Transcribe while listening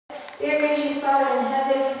Dear gracious Father in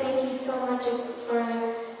heaven, thank you so much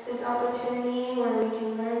for this opportunity where we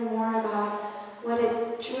can learn more about what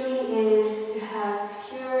it truly is to have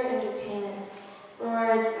pure entertainment.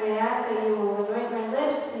 Lord, I ask that you will anoint my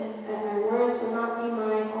lips and that my words will not be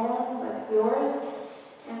my own but yours,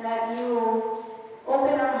 and that you will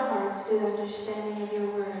open our hearts to the understanding of your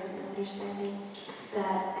word and understanding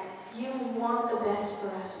that you want the best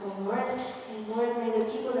for us, O Lord. And Lord, may the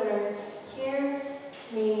people that are here,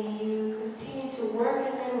 may you continue to work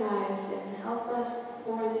in their lives and help us,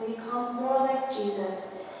 Lord, to become more like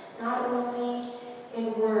Jesus, not only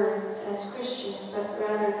in words as Christians, but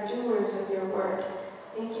rather doers of your word.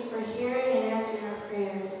 Thank you for hearing and answering our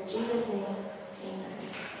prayers. In Jesus' name, amen.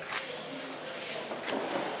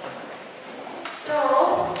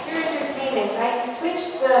 So, pure entertainment. I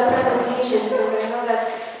switched the presentation because I know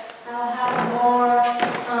that I'll have more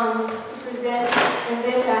to present in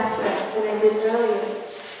this aspect than I did earlier.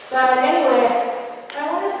 But anyway,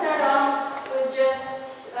 I want to start off with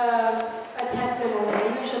just a testimony.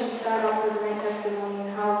 I usually start off with my testimony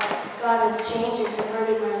and how God has changed and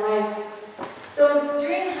converted my life. So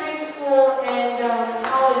during high school and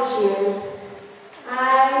college years,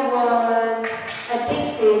 I was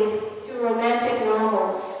addicted to romantic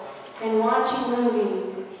novels and watching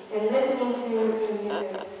movies and listening to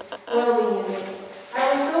music, worldly music.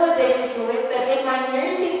 I was so addicted to it that in my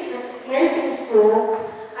nursing school,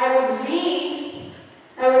 I would read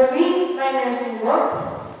my nursing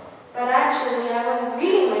book, but actually I wasn't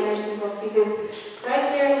reading my nursing book because right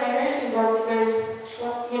there in my nursing book there's,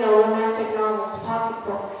 romantic novels, pocket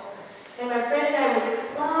books. And my friend and I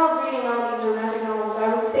would love reading all these romantic novels.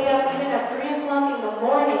 I would stay up even at 3 o'clock in the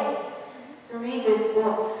morning to read these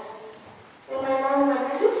books. And my mom was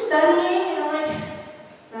like, "Are you studying?" And I'm like,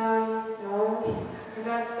 no, I'm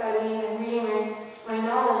not studying. I'm reading my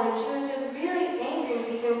novels. And she was just really angry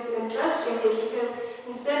and frustrated because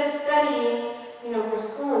instead of studying, for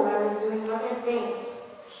school, I was doing other things.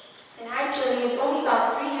 And actually, it's only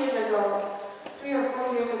about 3 or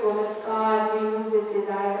 4 years ago, that God removed this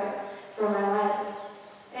desire from my life.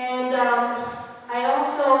 And I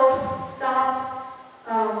also stopped.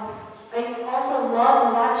 I also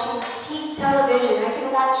love watching television. I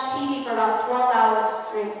can watch TV for about 12 hours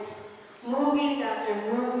straight. Movies after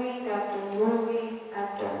movies after movies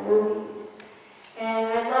after movies. And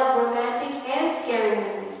I love romantic and scary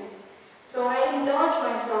movies. So I indulge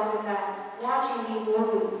myself in that, watching these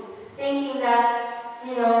movies, thinking that,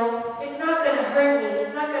 it's not going to hurt me.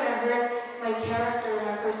 It's not going to hurt my character and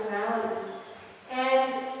my personality.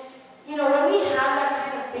 And, when we have that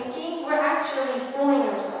kind of thinking, we're actually fooling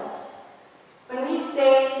ourselves. When we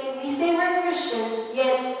say we're Christians,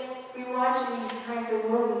 yet we watch these kinds of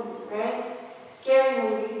movies, right? Scary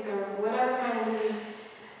movies or whatever kind of movies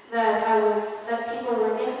that people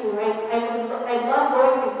were into, right? I love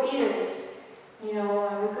going to theaters.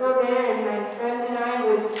 I would go there and my friends and I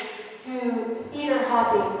would do theater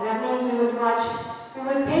hopping. That means we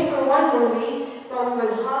would pay for one movie, but we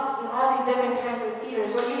would hop in all these different kinds of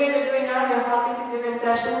theaters. What you guys are doing now, you're hopping to different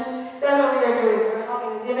sessions. That's what we are doing. We're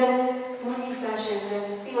hopping to different movie sessions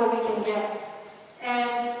and see what we can get.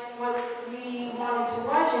 And what we wanted to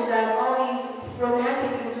watch is that all these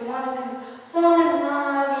romantic movies, we wanted to fall in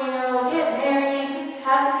love, get married,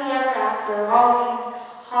 happily ever after, all these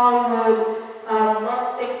Hollywood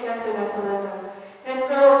lovesick sentimentalism. And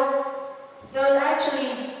so it was actually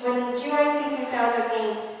when GYC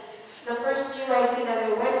 2008, the first GYC that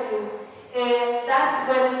I went to, that's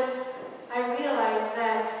when I realized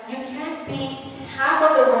that you can't be half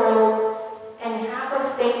of the world and half of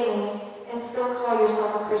Satan and still call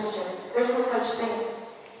yourself a Christian. There's no such thing.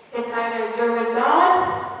 It's either you're with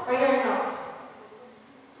God or you're not.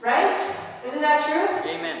 Right? Isn't that true?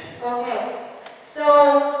 Amen. Okay.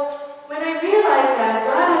 So, when I realized that,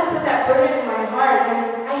 God has put that burden in my heart,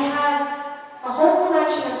 and I have a whole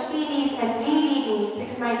collection of CDs and DVDs,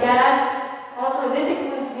 because my dad, also this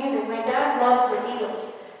includes music, my dad loves the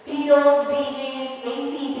Beatles, Bee Gees,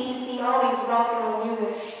 AC/DC, all these rock and roll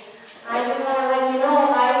music. I just want to let you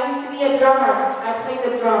know, I used to be a drummer. I played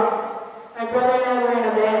the drums. My brother and I were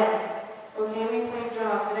in a band. Okay, we played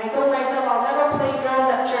drums. And I told myself I'll never play drums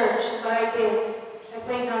at church, but I did. I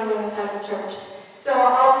played drums inside the church. So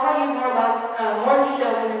I'll tell you more about more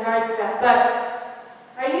details in regards to that. But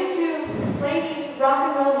I used to play these rock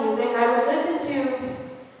and roll music. I would listen to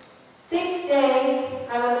 6 days.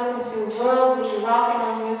 I would listen to worldly rock and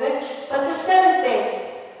roll music. But the 7th day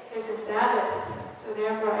is the Sabbath. So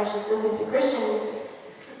therefore I should listen to Christian music.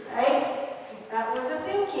 Right? That was the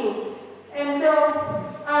thinking. And so,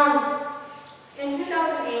 in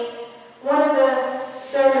 2008, one of the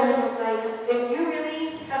sermons was like, if you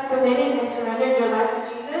really have committed and surrendered your life to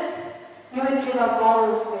Jesus, you would give up all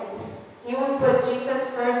those things. You would put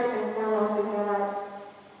Jesus first and foremost in your life.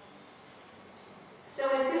 So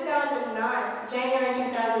in 2009, January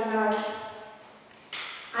 2009,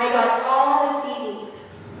 I got all the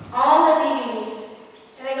CDs, all the DVDs,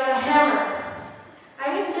 and I got a hammer.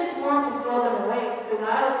 I didn't just want to throw them away because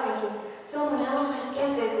I was thinking someone else might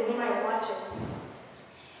get this and they might watch it.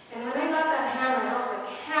 And when I got that hammer, I was like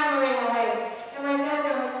hammering away. And my family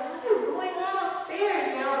were like, what is going on upstairs?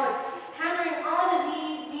 You know, I was like hammering all the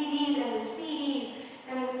DVDs and the CDs.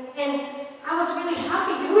 And I was really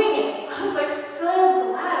happy doing it. I was like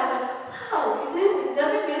so glad. I was like, wow, it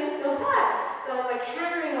doesn't really feel bad. So I was like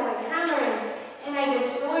hammering away, hammering. And I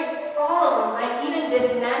destroyed all of them. I even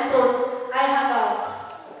dismantled.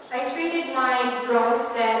 I traded my drum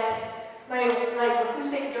set, my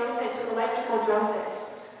acoustic drum set to electrical drum set.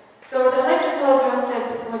 So the electrical drum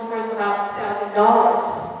set was worth about $1,000.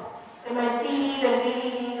 And my CDs and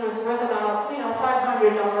DVDs was worth about,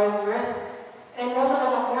 $500 worth. And most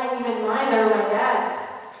of them weren't even mine, they were my dad's.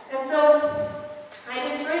 And so I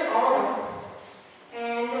destroyed all of them.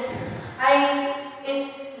 And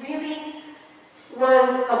it really was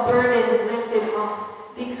a burden lifted off.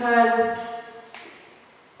 Because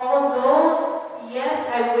although, yes,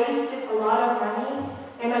 I wasted a lot of money,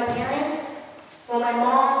 and my parents, my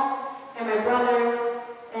mom and my brother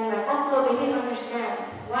and my uncle, they didn't understand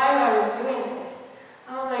why I was doing this.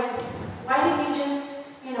 I was like, why didn't you just,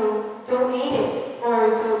 donate it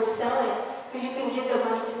or sell it so you can give the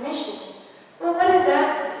money to mission? Well,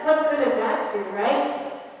 what good does that do,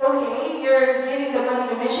 right? Okay, you're giving the money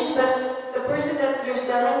to mission, but the person that you're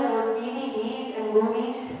selling those DVDs and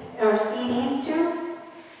movies or CDs to,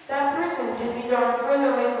 that person can be drawn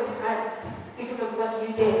further away from Christ because of what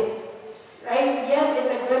you did. Right? Yes,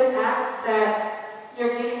 it's a good act that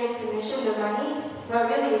you're giving it to mission, the money, but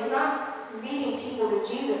really it's not leading people to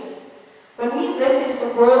Jesus. When we listen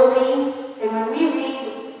to worldly, and when we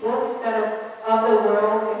read books that are of the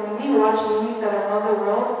world, and when we watch movies that are of the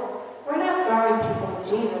world, we're not drawing people to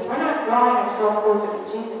Jesus. We're not drawing ourselves closer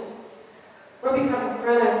to Jesus. We're becoming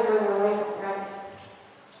further and further away from Christ.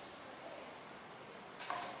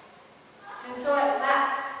 And so at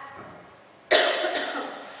last,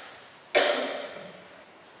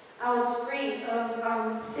 I was free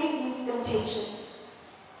of Satan's temptations.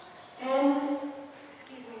 And,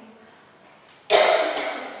 excuse me.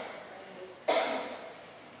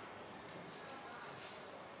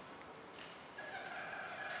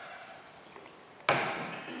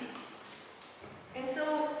 And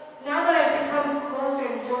so, now that I've become closer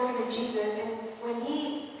and closer to Jesus, and when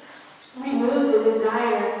He removed the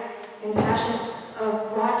desire and passion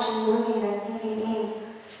of watching movies and DVDs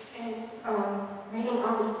and reading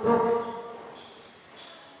all these books,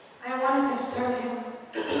 I wanted to serve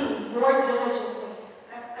Him more diligently.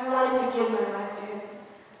 I wanted to give my life to Him.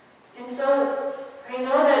 And so, I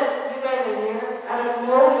know that you guys are here. I don't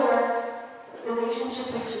know your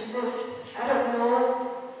relationship with Jesus. I don't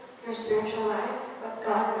know your spiritual life, but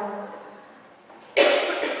God knows.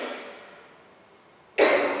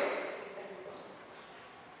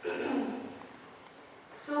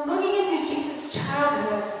 So looking into Jesus'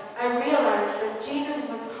 childhood, I realized that Jesus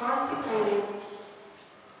was consecrated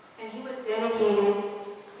and He was dedicated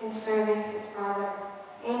in serving His Father.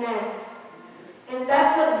 Amen. And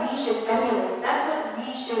that's what we should emulate. That's what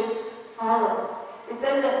we should follow. It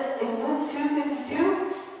says that in Luke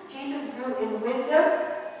 2:52, Jesus grew in wisdom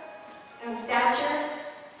and stature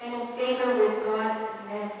and in favor with God and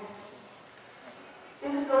men.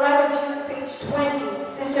 This is the life of Jesus, page 20.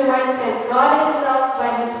 Sister White said, God Himself,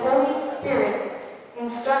 by His Holy Spirit,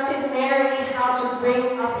 instructed Mary how to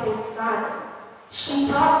bring up His Son. She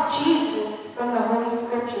taught Jesus from the Holy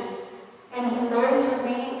Scriptures, and He learned to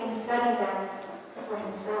read and study them for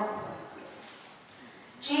Himself.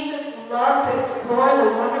 Jesus loved to explore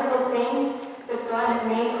the wonderful things that God had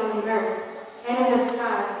made on the earth and in the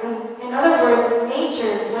sky. In other words,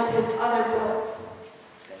 nature was His other books.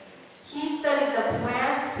 He studied the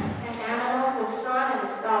plants and animals, the sun and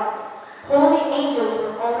the stars. Holy angels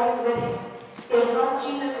were always with Him. They helped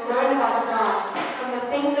Jesus learn about God from the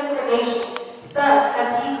things of creation. Thus,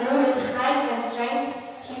 as He grew in height and strength,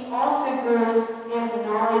 He also grew in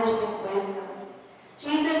knowledge and wisdom.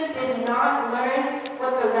 Jesus did not learn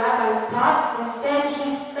what the rabbis taught. Instead,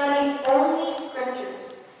 He studied only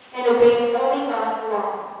Scriptures and obeyed only God's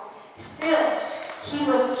laws. Still, He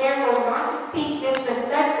was careful not to speak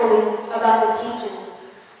disrespectfully about the teachers.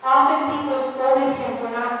 Often people scolded Him for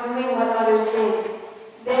not doing what others did.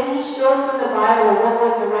 Then He showed from the Bible what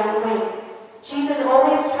was the right way. Jesus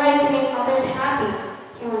always tried to make others happy.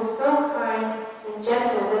 He was so kind and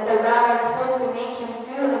gentle that that the rabbis hoped to make him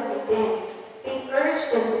do as they did. They urged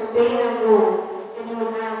him to obey their rules, and he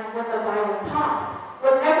would ask what the Bible taught.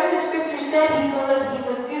 Whatever the scripture said, he told them he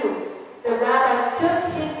would do. The rabbis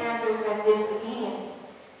took his answers as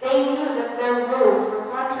disobedience. They knew that their rules were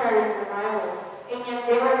contrary to the Bible, and yet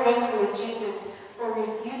they were angry with Jesus for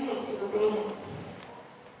refusing to obey him.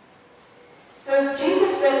 So if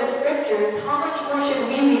Jesus read the scriptures, how much more should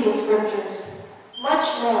we read the scriptures?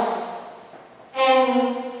 Much more.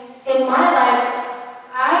 And in my life,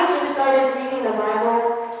 I just started reading the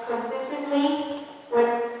Bible consistently when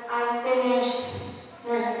I finished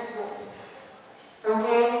nursing school.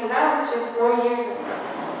 Okay, so that was just 4 years ago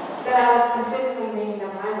that I was consistently reading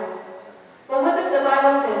the Bible. But what does the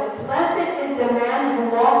Bible say? Blessed is the man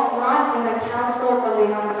who walks not in the counsel of the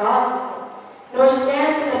ungodly, nor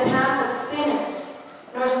stands in the path of sinners,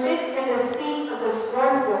 nor sits in the seat of the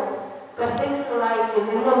scornful, but his delight is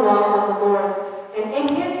in the law of the Lord, and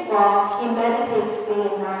in his law he meditates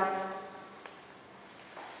day and night.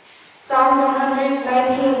 Psalms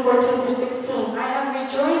 119, 14-16. I have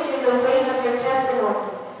rejoiced in the way of your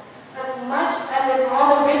testimonies. As much as in all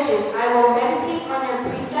the riches, I will meditate on your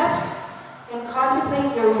precepts and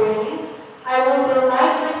contemplate your ways. I will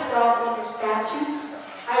delight myself in your statutes.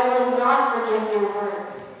 I will not forget your word.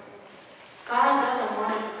 God doesn't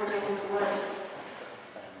want us to forget his word.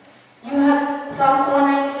 You have Psalms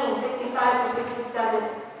 119, 65-67.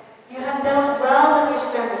 You have dealt well with your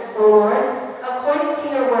servant, O Lord, according to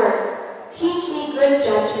your word. Teach me good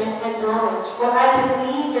judgment and knowledge, for I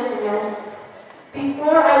believe your commandments.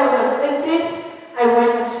 Before I was afflicted, I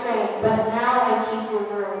went astray, but now I keep your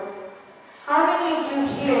word. How many of you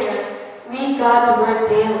here read God's word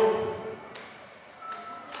daily?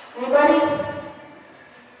 Anybody?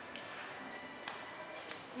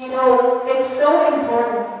 You know, it's so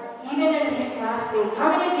important, even in these last days.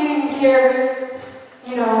 How many of you here,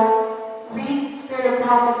 you know, read Spirit of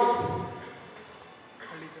Prophecy?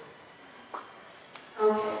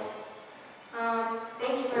 Okay.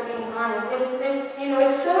 Thank you for being honest.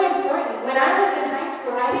 It's so important. When I was in high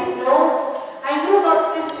school, I knew about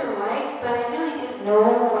Sister White, but I really didn't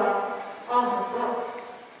know about all her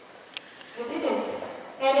books. I didn't.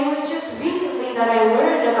 And it was just recently that I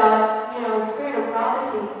learned about, Spirit of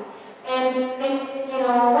Prophecy. And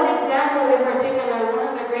one example in particular, one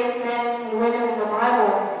of the great men and women in the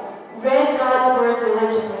Bible read God's word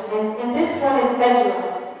diligently. And this one is Ezra.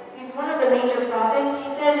 One of the major prophets. He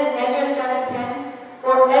said in Ezra 7:10,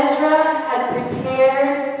 for Ezra had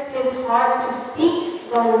prepared his heart to seek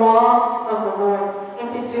the law of the Lord and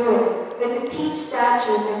to do it, and to teach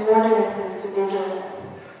statutes and ordinances to Israel.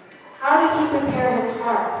 How did he prepare his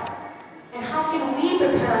heart? And how can we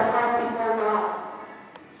prepare our hearts before God?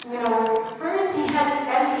 First he had to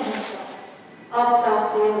empty himself of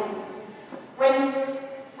self daily. When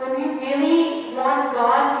we really want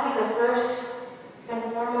God to be the first and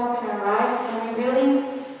foremost in our lives, and we really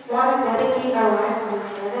want to dedicate our life for his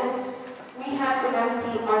service, we have to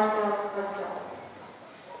empty ourselves of self.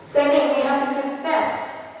 Second, we have to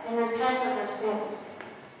confess and repent of our sins.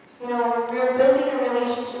 We're building a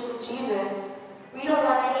relationship with Jesus. We don't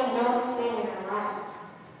want any known sin in our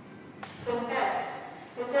lives. Confess.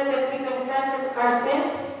 It says if we confess our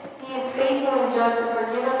sins, he is faithful and just to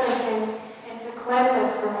forgive us our sins and to cleanse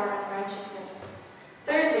us from our unrighteousness.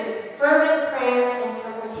 Thirdly, fervent prayer and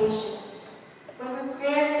supplication. When we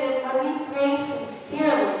pray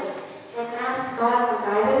sincerely and ask God for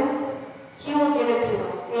guidance, he will give it to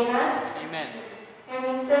us. Amen? Amen. And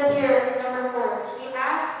it says here, number 4, he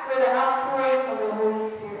asks for the outpouring of the Holy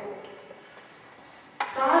Spirit.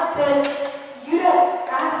 God said, you don't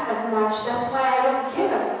ask as much, that's why I don't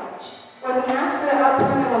give as much. When we ask for the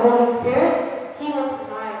outpouring of the Holy Spirit, he will provide.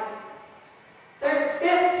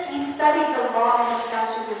 Fifth, he studied the law and the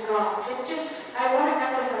statutes of God. I want to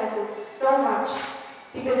emphasize this so much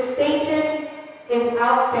because Satan is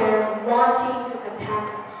out there wanting to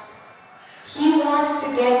attack us. He wants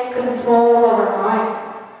to get control of our minds.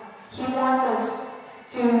 He wants us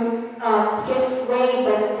to get swayed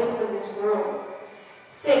by the things of this world.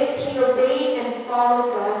 6, he obeyed and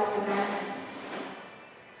followed God's commandments.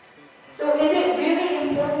 So is it really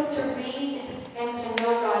important to read and to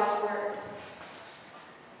know God's word?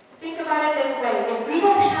 Think about it this way. If we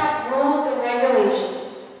don't have rules and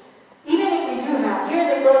regulations, even if we do have, here in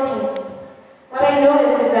the Philippines, what I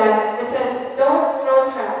notice is that it says, don't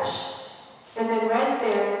throw trash. And then right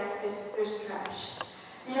there's trash.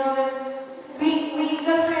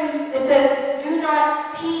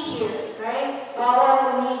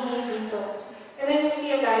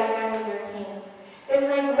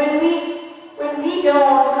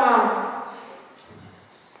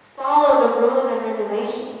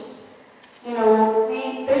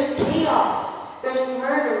 there's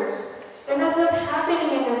murders. And that's what's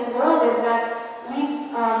happening in this world, is that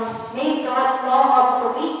we've made God's law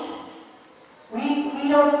obsolete. We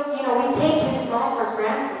don't, we take His law for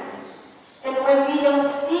granted. And when we don't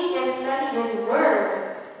seek and study His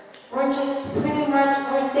Word, we're just pretty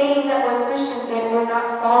much, we're saying that we're Christians and we're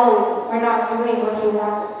not following, we're not doing what He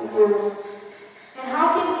wants us to do. And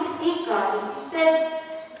how can we seek God? He said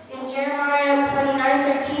in Jeremiah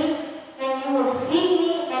 29:13, "And you will seek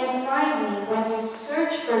me and find me when you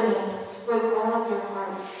search for me with all of your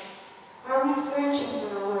hearts." Are we searching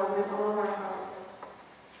for the Lord with all of our hearts?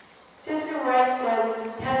 Sister Wright says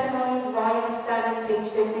in Testimonies, Volume 7, page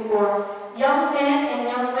 64, "Young men and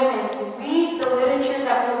young women, read the literature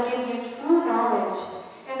that will give you true knowledge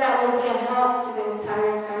and that will be a help to the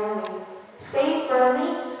entire family. Say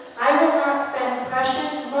firmly, I will not spend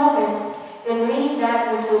precious moments in reading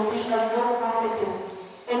that which will be of no profit to me,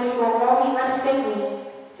 and which will only unfit me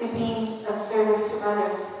to be of service to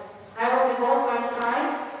others. I will devote my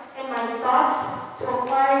time and my thoughts to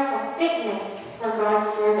acquiring a fitness for God's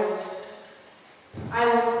service. I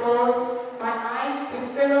will close my eyes to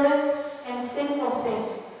frivolous and sinful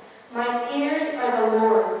things. My ears are the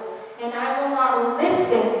Lord's, and I will not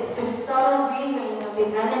listen to subtle reasoning of the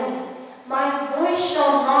enemy. My voice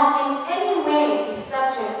shall not in any way be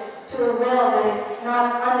subject to a will that is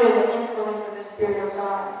not under the influence of the Spirit of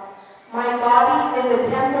God. My body is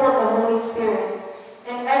the temple of the Holy Spirit,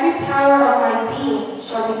 and every power of my being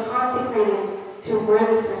shall be consecrated to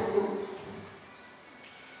worthy pursuits."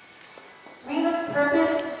 We must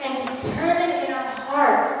purpose and determine in our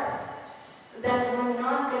hearts that we're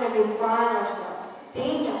not going to defile ourselves.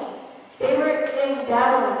 Daniel, they were in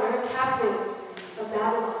Babylon, they were captives of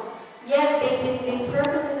Babylon. Yet they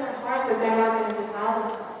purpose in their hearts that they're not going to defile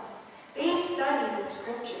themselves. They study the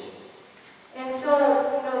scriptures. And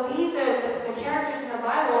so, these are the characters in the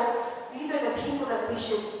Bible, these are the people that we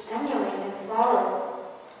should emulate and follow.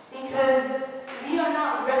 Because we are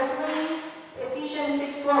not wrestling, Ephesians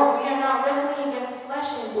 6:12, we are not wrestling against flesh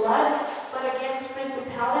and blood, but against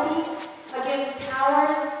principalities, against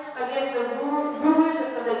powers, against the rulers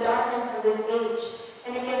of the darkness of this age,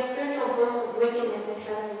 and against spiritual hosts of wickedness in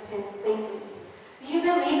heavenly places. Do you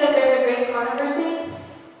believe that there's a great controversy?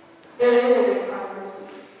 There is a great controversy.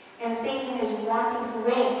 And Satan is wanting to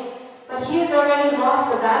reign. But he has already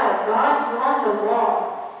lost the battle. God won the war.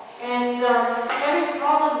 And to every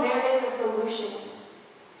problem there is a solution.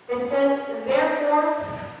 It says, therefore,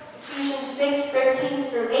 Ephesians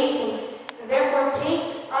 6:13-18, "Therefore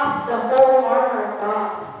take up the whole armor of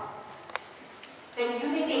God, that you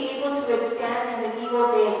may be able to withstand in the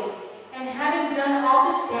evil day. And having done all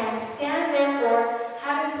to stand, stand therefore,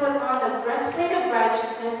 having put on the breastplate of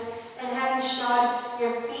righteousness, and having shod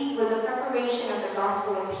your feet with the preparation of the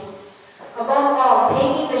gospel of peace. Above all,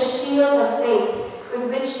 taking the shield of faith, with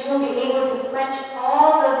which you will be able to quench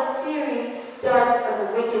all the fiery darts of the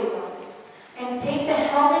wicked one. And take the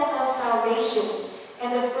helmet of salvation,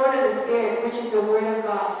 and the sword of the Spirit, which is the word of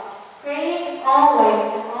God, praying always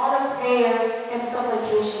in all the prayer and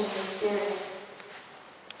supplication in the Spirit."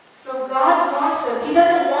 So God wants us. He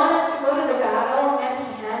doesn't want us to go to the battle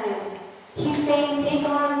empty-handed. He's saying, take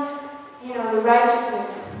on, the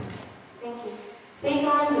righteousness. Thank you. Take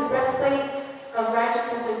on the breastplate of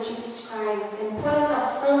righteousness of Jesus Christ and put on the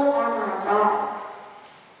whole armor of God.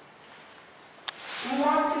 We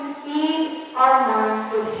want to feed our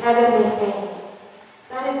minds with heavenly things.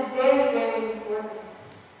 That is very, very important.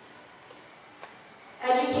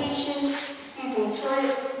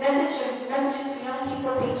 Messages to Young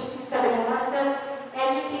People, page 271 says,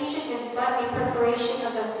 "Education is but a preparation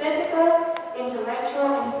of the physical, intellectual,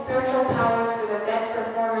 and spiritual powers for the best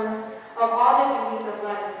performance of all the duties of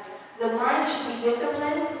life. The mind should be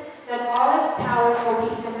disciplined, that all its powers will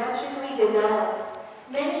be symmetrically developed.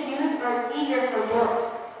 Many youth are eager for books,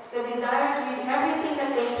 the desire to read everything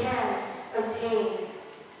that they can obtain.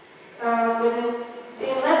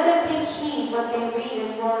 They let them take heed what they read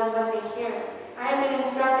as well as what they hear. I have been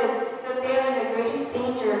instructed that they are in the greatest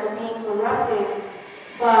danger of being corrupted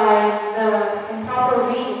by the improper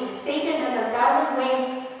reading. Satan has 1,000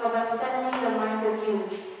 ways of unsettling the minds of youth.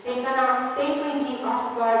 They cannot safely be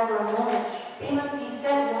off guard for a moment. They must be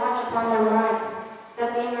set watch upon their minds,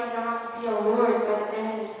 that they might not be allured by the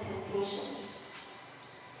enemy's temptation."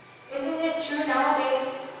 Isn't it true nowadays,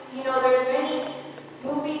 there's many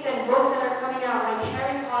movies and books that are coming out, like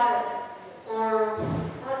Harry Potter, or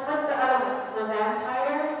what's the other one? The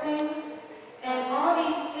vampire thing? And all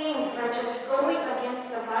these things are just going against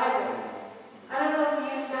the Bible. I don't know if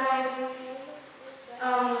you guys,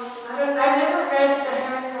 I've never read the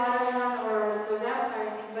Harry Potter one or the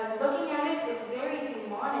vampire thing, but looking at it is very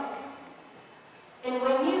demonic.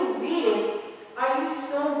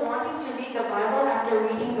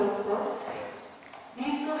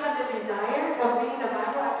 still have the desire of reading the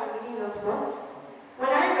Bible after reading those books? When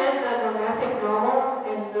I read the romantic novels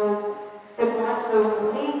and watched those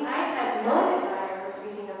movies, I had no desire of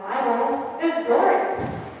reading the Bible. It was boring.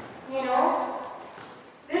 You know?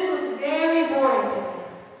 This was very boring to me.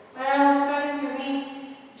 When I was starting to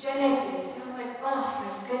read Genesis, I was like, oh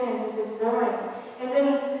my goodness, this is boring. And then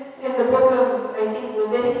in the book of, I think,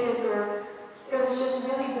 Leviticus, it was just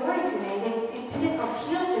really boring to me. It didn't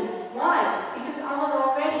appeal to me. Why? Because I was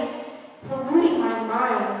already polluting my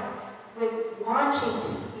mind with watching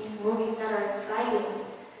these movies that are exciting.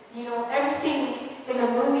 You know, everything in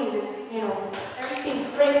the movies is, you know, everything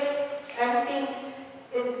clicks, everything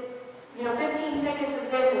is, you know, 15 seconds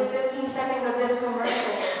of this and 15 seconds of this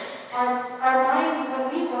commercial. Our minds, when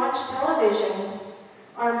we watch television,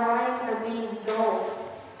 our minds are being dulled,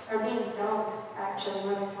 actually,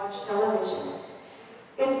 when we watch television.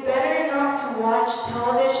 It's better not to watch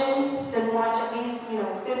television than watch at least, you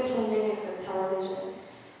know, 15 minutes of television.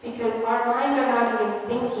 Because our minds are not even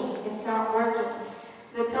thinking. It's not working.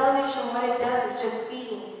 The television, what it does is just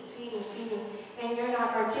feeding. And you're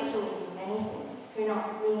not articulating anything. You're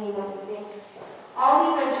not being able to think.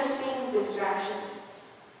 All these are just Satan's distractions.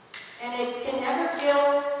 And it can never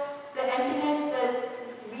fill the emptiness that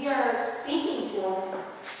we are seeking for.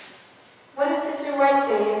 What did Sister White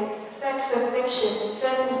say in Effects of Fiction? It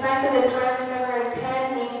says in Signs of the Times, February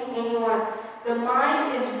 10, 1881, the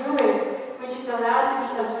mind is ruined, which is allowed to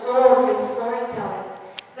be absorbed in storytelling.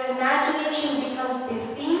 The imagination becomes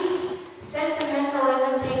diseased,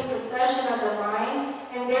 sentimentalism takes possession of the mind,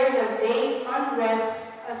 and there is a vague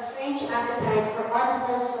unrest, a strange appetite for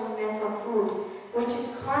unwholesome mental food, which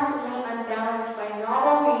is constantly unbalanced by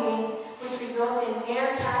novel reading, which results in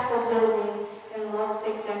air castle building and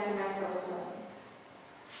lovesick sentimentalism.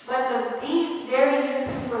 But these very youth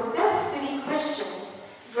who profess to be Christians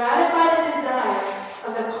gratify the desire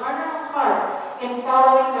of the carnal heart in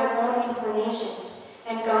following their own inclinations,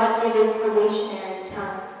 and God-given probationary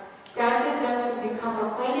time, granted them to become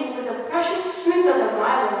acquainted with the precious truths of the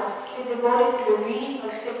Bible, is devoted to the reading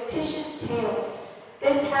of fictitious tales.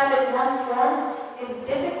 This habit, once formed, is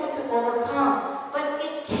difficult to overcome, but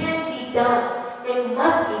it can be done. It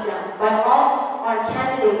must be done by all who are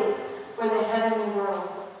candidates for the heavenly world.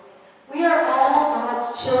 We are all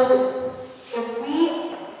God's children. If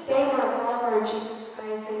we say we're a follower of Jesus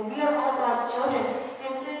Christ, then we are all God's children.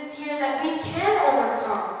 And since here that we can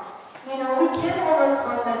overcome, you know, we can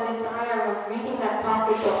overcome that desire of reading that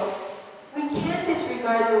pocketbook. We can't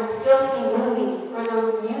disregard those filthy movies or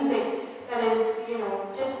those music that is, you know,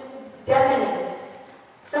 just deafening.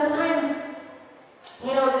 Sometimes,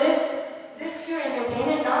 you know, this pure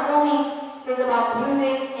entertainment not only is about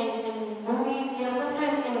music and movies, you know,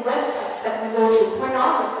 sometimes in websites that we go to,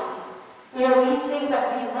 pornography, you know, these things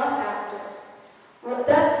that we lust after.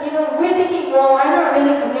 That, you know, we're thinking, well, I'm not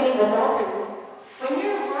really committing adultery. When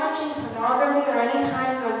you're watching pornography or any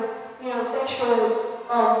kinds of, you know, sexual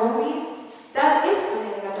movies, that is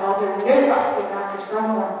committing adultery. You're lusting after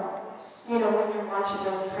someone, you know, when you're watching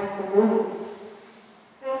those kinds of movies.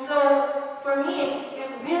 And so, for me, it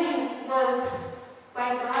really was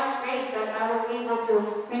by God's grace that I was able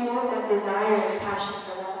to remove that desire and passion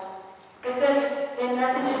for that. It says in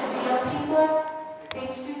Messages to Young People,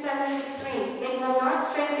 page 273, it will not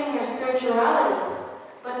strengthen your spirituality,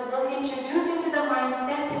 but will introduce into the mind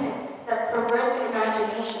sentiments that pervert the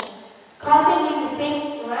imagination, causing you to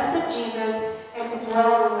think less of Jesus and to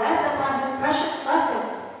dwell less upon his precious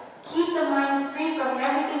lessons. Keep the mind free from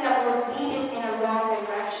everything that will lead it in a wrong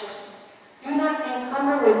direction. Do not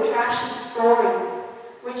encumber with trashy stories,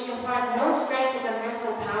 which impart no strength in the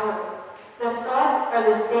mental powers. The thoughts are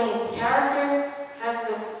the same. Character as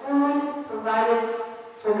the food provided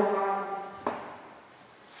for the mind.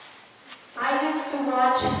 I used to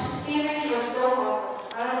watch series of soap operas.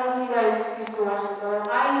 I don't know if you guys used to watch this, but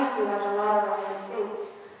I used to watch a lot of them in the States.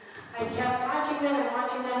 I kept watching them,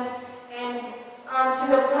 and to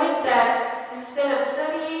the point that instead of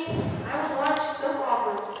studying, I would watch soap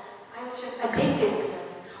operas. I was just addicted to them.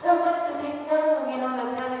 Oh, what's the next one? You know,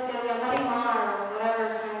 the teleserie Marimar, or whatever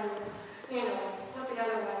kind of, you know, what's the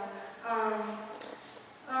other one?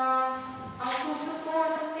 Alfusuko or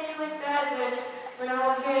something like that. But when I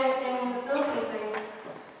was here in the Philippines,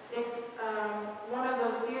 it's one of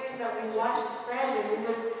those series that we watch as friends. And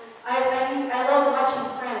I love watching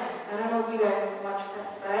Friends. I don't know if you guys watch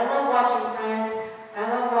Friends, but I love watching Friends. I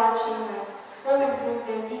love watching Home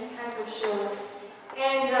Improvement, these kinds of shows.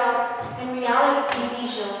 And reality TV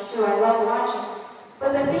shows too, I love watching.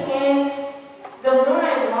 But the thing is, the more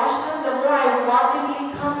I watch them, the more I want to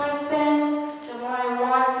become like them, the more I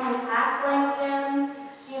want to act like them.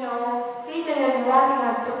 You know, Satan is wanting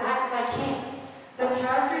us to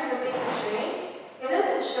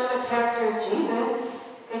the character of Jesus,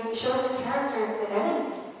 it shows the character of the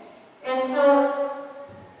enemy. And so,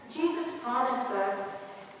 Jesus promised us,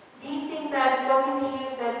 these things I have spoken to you,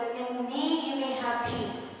 that in me you may have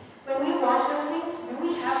peace. When we watch those things, do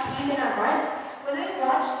we have peace in our hearts? When I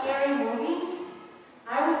watch scary movies,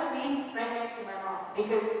 I would sleep right next to my mom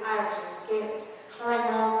because I was just scared. I'm like,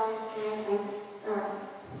 Mom, can I sleep?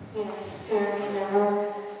 Here in my room.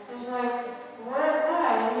 I was like, why?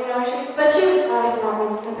 But she would always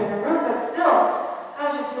want me to sleep in her room, but still, I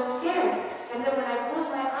was just so scared. And then when I close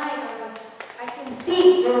my eyes, I can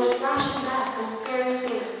see it was flashing back the scary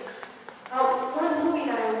things. One movie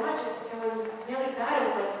that I watched, it was really bad. It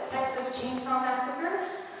was like Texas Chainsaw Massacre,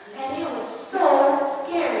 and it was so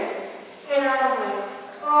scary. And I was like,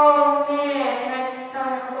 oh man! And I was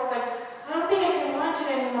telling her, I was like, I don't think I can watch it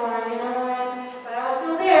anymore, but I was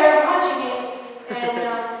still there watching it, and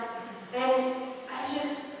I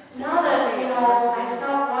just now that I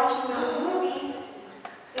stopped watching those movies,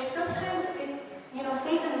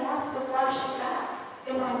 Satan wants to flash it back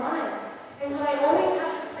in my mind. And so I always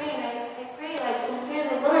have to pray, and I pray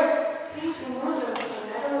sincerely, Lord, please remove those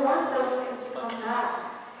things. I don't want those things to come back.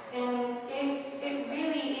 And it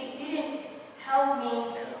really didn't help me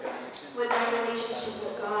with my relationship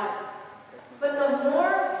with God. But the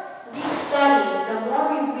more we study, the more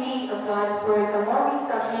we read of God's Word, the more we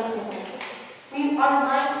submit to Him, our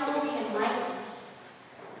minds will be enlightened.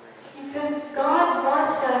 Because God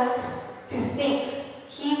wants us to think.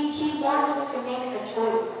 He wants us to make a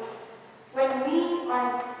choice. When we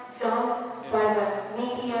are dumped by the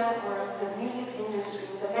media or the music industry,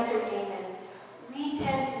 the entertainment, we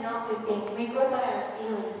tend not to think. We go by our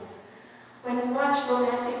feelings. When we watch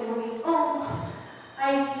romantic movies, now I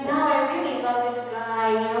really love this guy,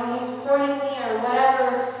 he's courting me or whatever,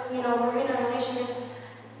 we're in a relationship.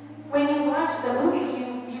 When you watch the movies,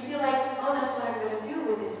 you feel like, oh, that's what I'm going to do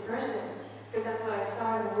with this person. Because that's what I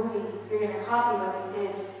saw in the movie. You're going to copy what they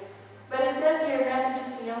did. But it says here,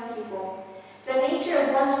 messages to young people. The nature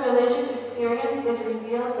of one's religious experience is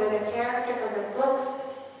revealed by the character of the books.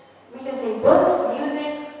 We can say books,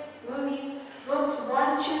 music, movies, books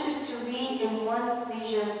one chooses to read in one's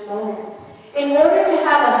leisure moments. In order to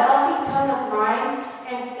have a healthy tone of mind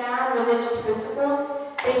and sound religious principles,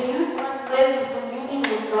 the youth must live in communion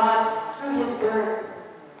with God through His Word,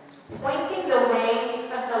 pointing the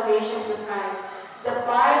way of salvation to Christ. The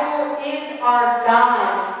Bible is our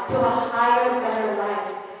guide to a higher, better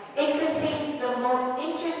life. It contains the most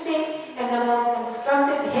interesting and the most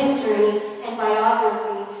instructive history and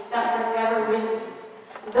biography that were ever written.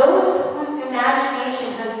 Those whose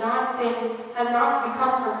imagination has not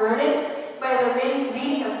become perverted by the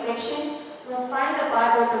reading of fiction will find the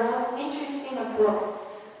Bible the most interesting of books.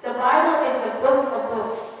 The Bible is the book of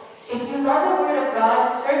books. If you love the Word of God,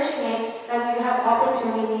 searching it as you have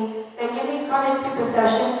opportunity, then you may come into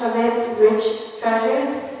possession of its rich treasures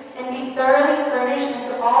and be thoroughly furnished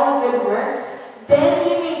into all the good works. Then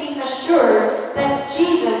you may be assured that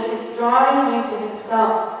Jesus is drawing you to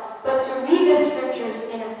Himself. But to read the Scriptures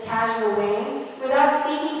in a casual way, without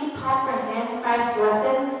seeking to comprehend Christ's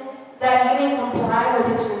lesson, that you may comply with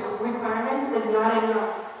His requirements, is not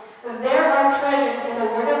enough. There are treasures in the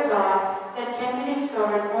Word of God that can be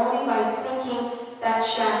discovered only by sinking that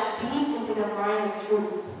shaft deep into the mine of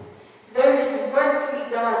truth. There is work to be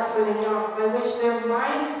done for the young, by which their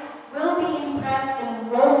minds will be impressed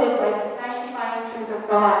and molded by the sanctifying truth of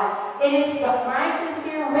God. It is but my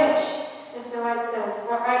sincere wish, Sister White says,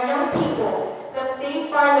 for our young people, that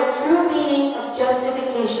they find the true meaning of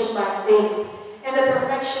justification by faith and the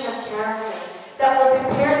perfection of character that will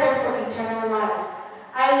prepare them for eternal life.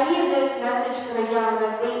 I leave this message for the young,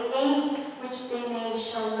 that they aim which they may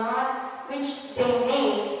shall not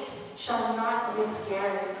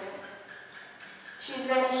miscarry. She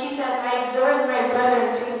says, I exhort my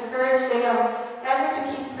brethren to encourage the young ever to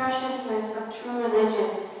keep preciousness of true religion.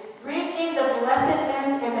 Bring in the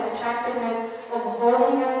blessedness and the attractiveness of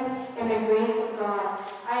holiness and the grace of God.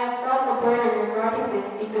 I have felt a burden regarding this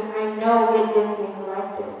because I know it is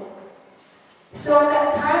neglected. So at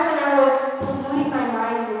that time when I was polluting my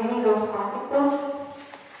mind and reading those comic books,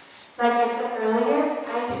 like I said earlier, I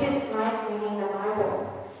didn't like reading the Bible.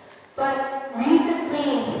 But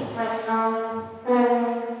recently, when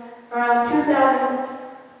around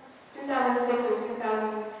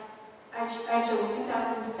 2006 or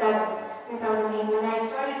 2007, 2008, when I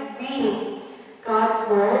started reading God's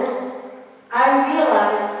Word, I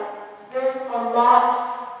realized there's a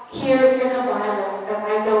lot here in the Bible that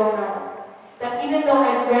I don't know. That even though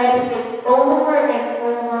I've read it over and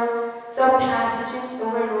over, some passages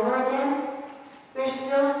over and over again, there's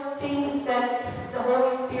still things that the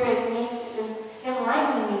Holy Spirit needs to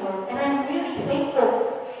enlighten me with.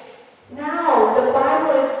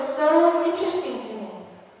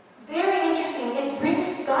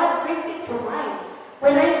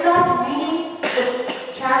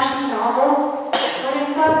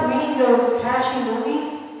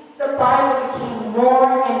 Bible became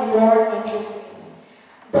more and more interesting.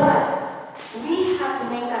 But we have to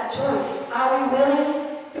make that choice. Are we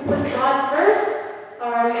willing to put God first, or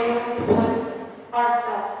are we willing to put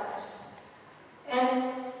ourselves first?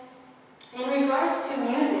 And in regards to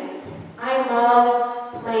music, I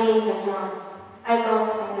love playing the drums. I love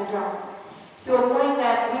playing the drums. To a point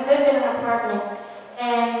that we lived in an apartment,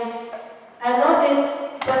 and I loved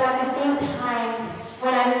it, but at the same time,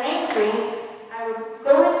 when I'm angry, I would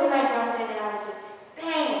go into my drum set and I would just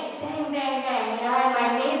bang, bang, bang, bang, you know, and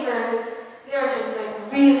my neighbors, they were just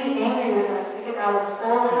like really angry with us because I was so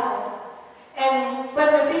loud. But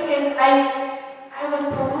the thing is, I was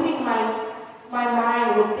polluting my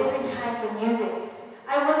mind with different kinds of music.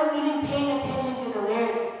 I wasn't even paying attention to the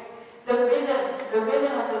lyrics. The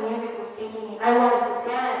rhythm of the music was taking me. I wanted to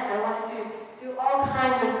dance. I wanted to do all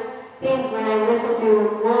kinds of things when I listened to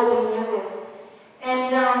worldly music.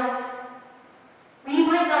 And we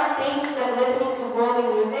might not think that listening to worldly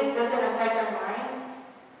music doesn't affect our mind,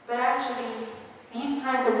 but actually, these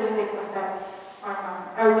kinds of music affect our mind,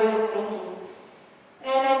 our way of thinking.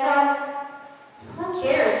 And I thought, who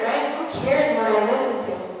cares, right? Who cares what I listen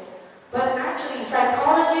to? But actually,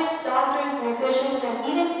 psychologists, doctors, musicians, and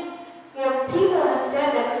even people have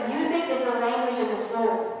said that music is the language of the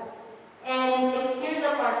soul. And it stirs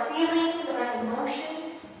up our feelings, our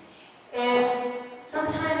emotions. And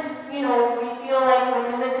sometimes, we feel like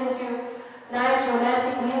when we listen to nice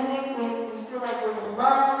romantic music, we feel like we're in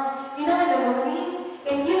love. In the movies,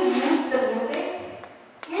 if you mute the music,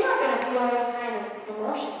 you're not going to feel any kind of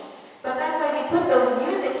emotion. But that's why they put those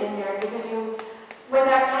music in there, because when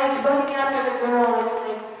that guy's running after the girl, and you're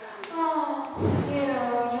like, oh,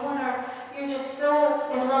 you're just so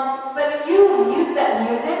in love. But if you mute that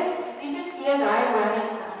music, you just see a guy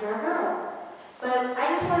running after a girl. But I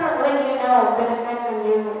just want to let you know the effects of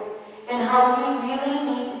music and how we really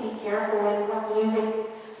need to be careful in what music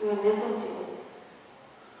we listen to.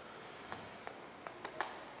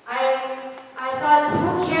 I thought,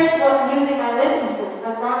 who cares what music I listen to?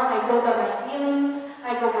 As long as I go by my feelings,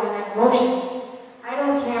 I go by my emotions. I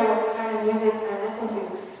don't care what kind of music I listen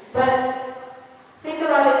to. But think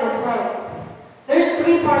about it this way. There's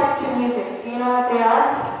 3 parts to music. Do you know what they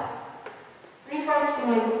are? 3 parts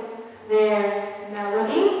to music. There's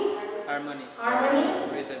melody, harmony,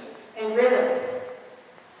 rhythm, and rhythm.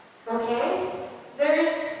 Okay?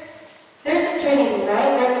 There's a Trinity,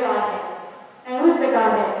 right? There's a Godhead. And who's the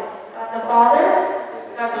Godhead? God the Father,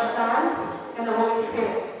 God the Son, and the Holy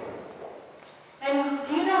Spirit. And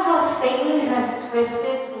do you know how Satan has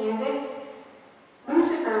twisted music?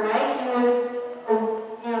 Lucifer, right? He was,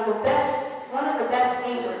 one of the best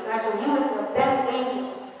angels. Actually, he was the best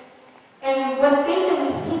angel. And what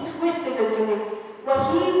Satan, he twisted the music. What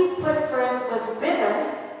he put first was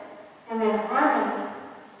rhythm, and then harmony,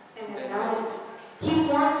 and then melody. He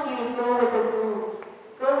wants you to go with the groove,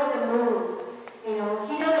 go with the move.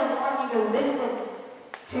 He doesn't want you to listen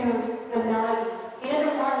to the melody. He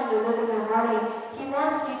doesn't want you to listen to the harmony. He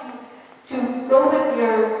wants you to go with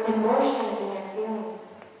your emotions and your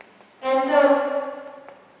feelings. And so,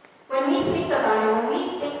 when we think about it, when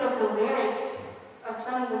we think of the lyrics of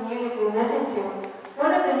some of the music we listen to,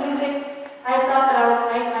 one of the music I thought that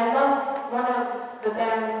I loved one of the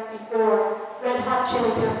bands before, Red Hot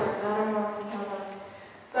Chili Peppers. I don't know if you know them.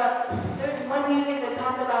 But there's one music that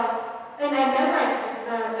talks about, and I memorized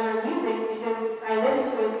their music because I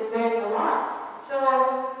listened to it a lot. So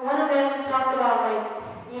one of them talks about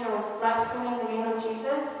blaspheming the name of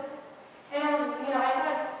Jesus. And I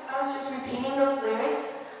thought I was just repeating those lyrics.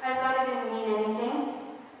 I thought it didn't mean anything.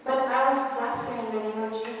 But I was blaspheming the name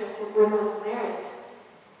of Jesus with those lyrics.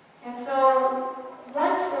 And so,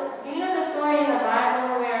 do you know the story in the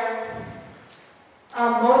Bible where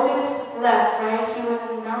Moses left, right? He was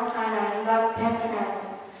in Mount Sinai and got the 10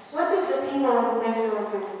 Commandments. What did the people of Israel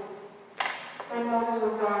do when Moses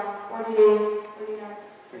was gone? 40 days, 40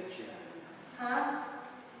 nights. Huh?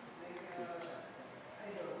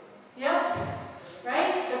 Yep.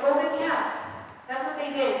 Right? The golden calf. That's what they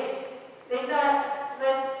did. They thought,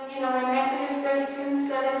 in Exodus 32,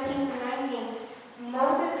 17 to 19,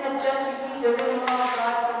 Moses had just received the written law of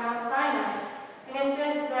God from Mount Sinai. And it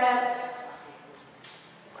says that,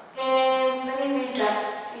 and let me read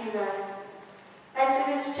that to you guys.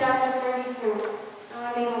 Exodus chapter 32.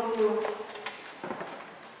 I'm able to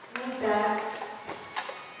read that.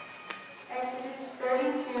 Exodus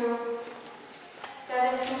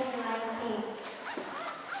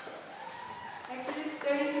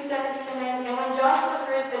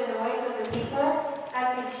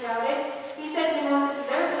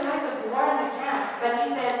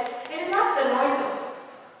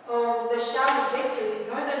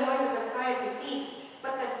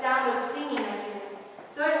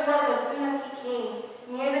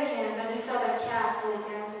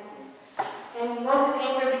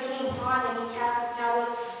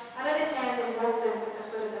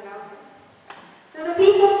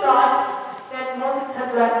people thought that Moses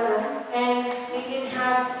had left them, and they didn't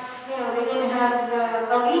have,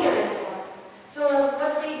 a leader anymore. So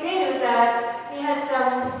what they did was that they had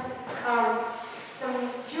some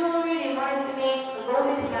jewelry. They wanted to make a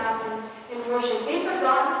golden calf and worship. They'd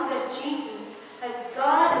forgotten that that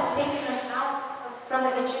God has taken them out from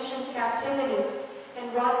the Egyptians' captivity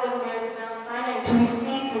and brought them there to Mount Sinai to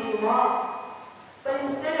receive His law. But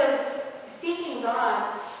instead of seeking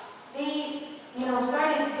God, they,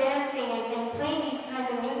 started dancing and playing these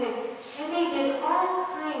kinds of music, and they did all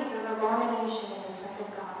kinds of abomination in the sight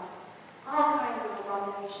of God. All kinds of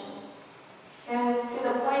abomination. And to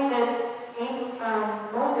the point that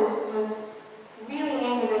Moses was really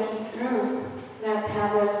angry that he threw that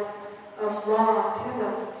tablet of law to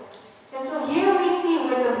them. And so here we see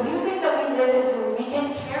with the music that we listen to, we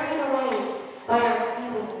get carried away by our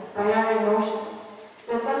feelings, by our emotions.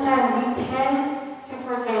 But sometimes we tend to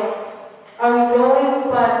forget. Are we going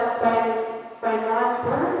by God's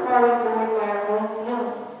word, or are we going by our own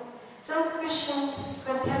feelings? Some Christian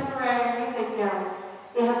contemporary music now,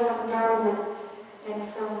 they have some drums and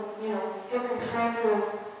some, different kinds of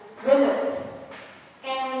rhythm.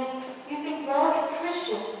 And you think, well, it's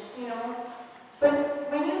Christian, But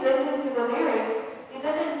when you listen to the lyrics, it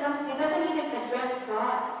doesn't even address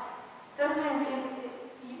God. Sometimes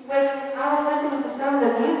when I was listening to some of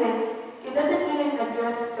the music, it doesn't even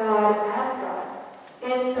address God as God.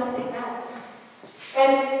 It's something else.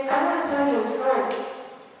 And I want to tell you a story.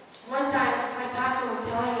 One time, my pastor was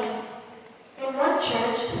telling me, in one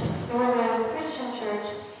church, it was a Christian church,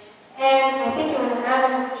 and I think it was an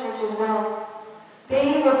Adventist church as well.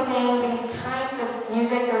 They were playing these kinds of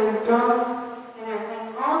music. There was drums, and they were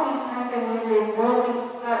playing all these kinds of music. It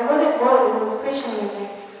wasn't worldly, it was Christian music.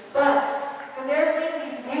 But when they were playing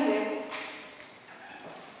this music,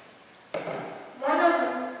 one of the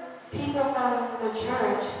people from the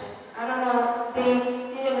church, I don't know, they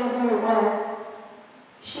didn't know who it was,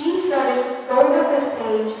 she started going up the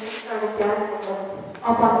stage and started dancing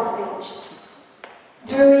up on the stage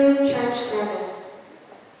during church service.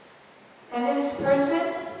 And this person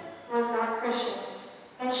was not Christian.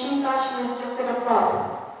 And she thought she was just in a club.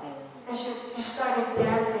 And she started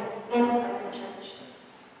dancing inside the church.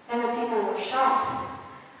 And the people were shocked.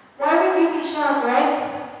 Why would you be shocked,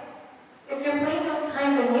 right? If you're playing those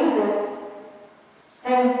kinds of music,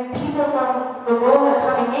 and people from the world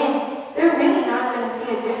are coming in, they're really not going to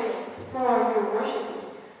see a difference who you're worshiping.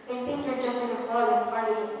 They think you're just in a club and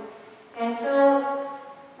partying. And so,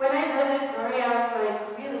 when I heard this story, I was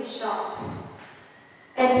like really shocked.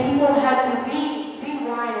 And people had to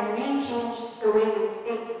rewind and rechange the way they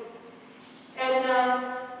think. And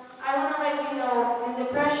I want to let you know, in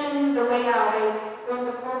Depression, The Way Out, there was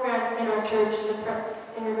a program in our church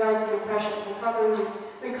in regards to depression,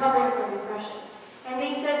 recovering from depression. And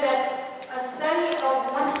they said that a study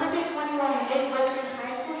of 121 Midwestern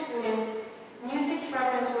high school students' music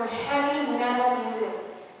preference were heavy metal music.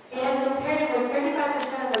 They had compared it with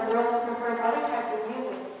 35% of the girls who preferred other types of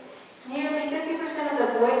music. Nearly 50% of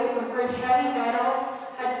the boys who preferred heavy metal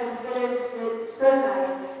had considered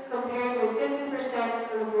suicide, compared with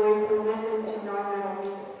 50% of the boys who listened to non-metal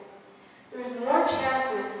music. There's more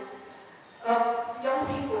chances of young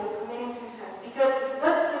people committing suicide, because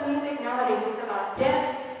what's the music nowadays? It's about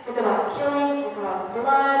death, it's about killing, it's about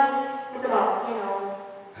blood, it's about,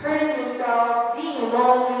 hurting yourself, being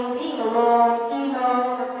lonely, being alone,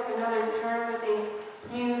 emo, that's like another term that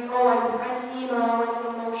they use. Oh, I'm emo,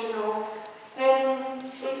 I'm emotional. And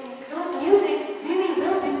those music really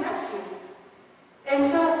will depress you. And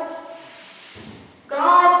so,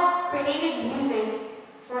 God created music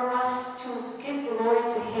for us to give glory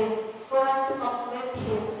to Him, for us to uplift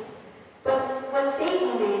Him. But what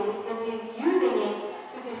Satan did is he's using it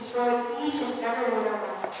to destroy each and every one of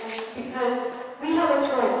us. Because we have a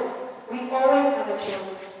choice. We always have a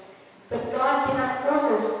choice. But God cannot force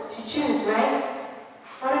us to choose, right?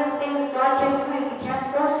 One of the things God can do is He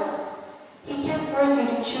can't force us. He can't force you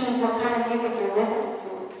to choose what kind of music you're listening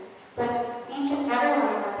to. But each and every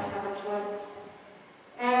one of us have a choice.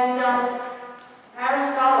 And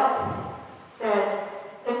Aristotle said,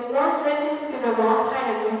 if one listens to the wrong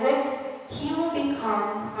kind of music, he will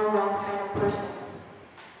become a wrong kind of person.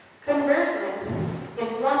 Conversely,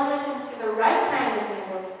 if one listens to the right kind of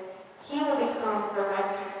music, he will become the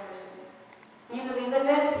right kind of person. You believe in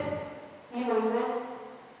this? You believe this?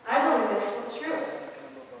 I believe it. It's true.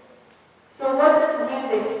 So what does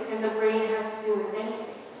music and the brain have to do with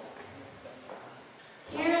anything?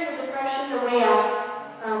 Here in the Depression, The Way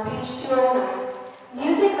Out, page 209,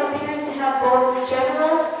 music appears to have both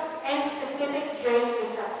general and specific brain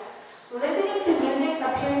effects. Listening to music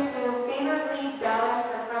appears to favorably balance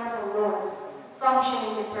the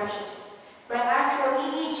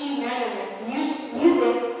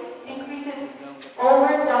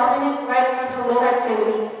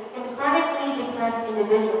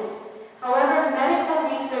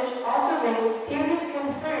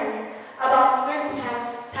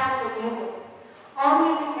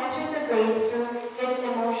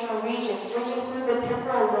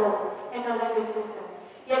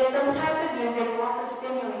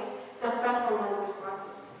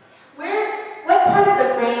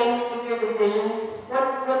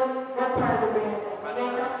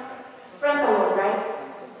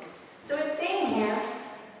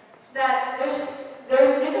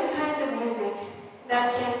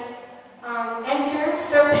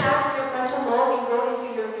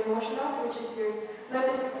which is your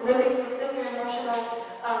limbic system, your emotional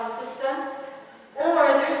system. Or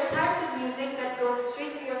there's types of music that goes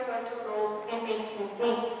straight to your frontal lobe and makes you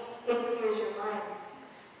think. It clears your mind.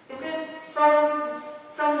 It says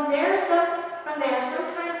from there, some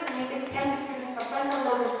kinds of music tend to produce a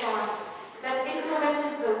frontal lobe response that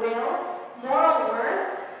influences the will, moral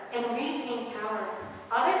worth, and reasoning power.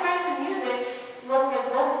 Other kinds of music will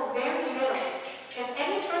evoke very little, if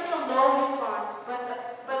any, frontal lobe response,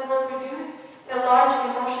 but will produce a large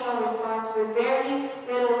emotional response with very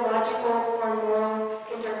little logical or moral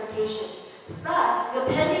interpretation. Thus,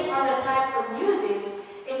 depending on the type of music,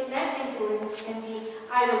 its net influence can be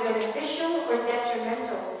either beneficial or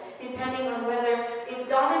detrimental, depending on whether it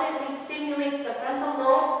dominantly stimulates the frontal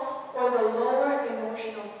lobe or the lower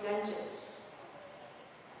emotional centers.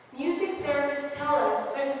 Music therapists tell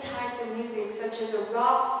us certain types of music, such as a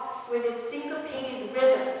rock with its syncopated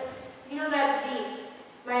rhythm. You know that beat?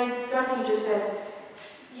 My drum teacher said,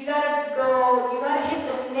 you gotta hit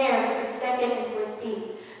the snare with the second and fourth beat.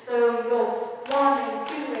 So you go 1 and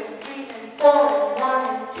 2 and 3 and 4 and 1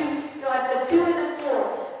 and 2. So at the 2 and the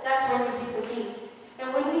 4, that's when you hit the beat.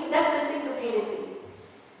 And that's the syncopated beat.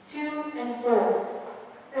 2 and 4.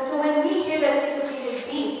 And so when we hear that syncopated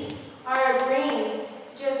beat, our brain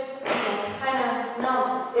just kind of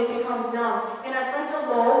numbs. It becomes numb. And our frontal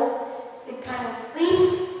lobe, it kind of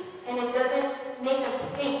sleeps, and it doesn't make us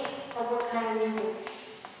think of what kind of music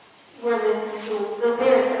we're listening to, the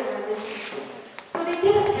lyrics that we're listening to. So they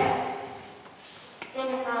did a test. They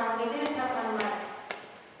did a test on mice.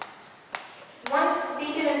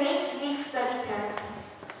 They did an 8-week study test.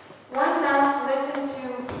 One mouse listened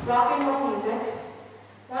to rock and roll music.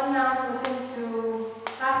 One mouse listened to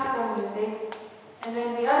classical music. And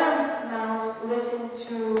then the other mouse listened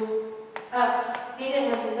to, the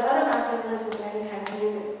other mouse didn't listen to any kind of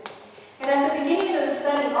music. And at the beginning of the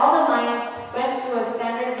study, all the mice went through a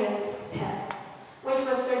standard maze test, which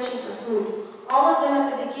was searching for food. All of them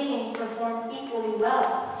at the beginning performed equally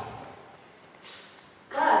well.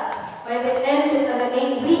 But by the end of the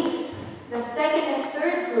 8 weeks, the second and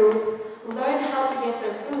third group learned how to get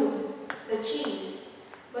their food, the cheese.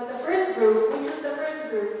 But the first group, which was the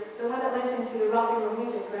first group, the one that listened to the rock and roll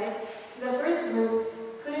music, right? The first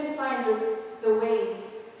group couldn't find the way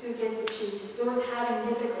to get the cheese. It was having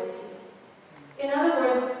difficulty. In other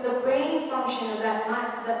words, the brain function of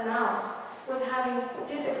that mouse was having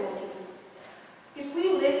difficulty. If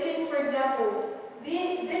we listen, for example,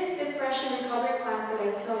 this depression recovery class that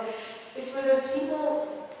I took is for those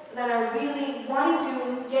people that are really wanting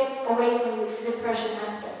to get away from the depression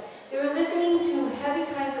aspect. They were listening to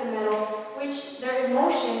heavy kinds of metal, which their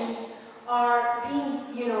emotions are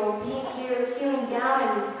feeling down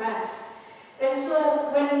and depressed. And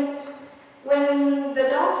so when the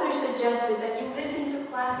doctor suggested that you listen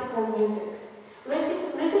to classical music,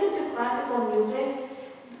 listening to classical music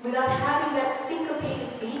without having that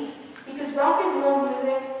syncopated beat, because rock and roll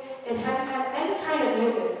music and any kind of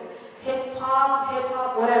music, hip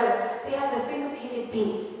hop, whatever, they have the syncopated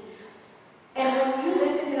beat. And when you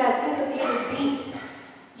listen to that syncopated beat,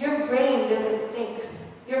 your brain doesn't think,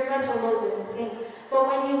 your frontal lobe doesn't think. But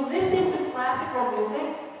when you listen to classical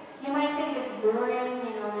music, you might think it's boring,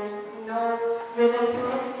 there's no rhythm to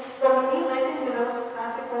it. But when we listen to those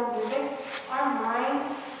classical music, our minds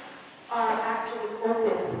are actually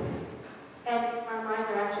open. And our minds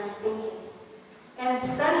are actually thinking. And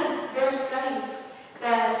there are studies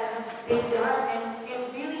that they've done, and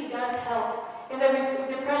it really does help. In the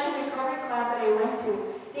depression recovery class that I went to,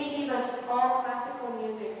 they gave us all classical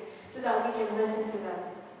music so that we can listen to them.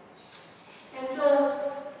 And so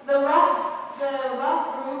the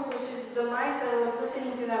rock group, which is the mice that was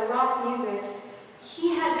listening to that rock music,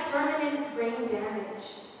 he had permanent brain damage.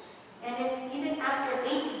 And even after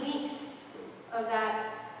 8 weeks of that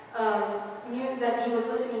that he was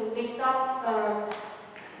listening, they stopped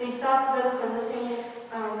them from listening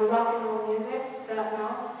the rock and roll music, that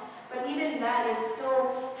mouse. But even that, it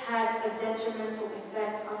still had a detrimental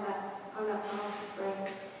effect on that mouse's brain.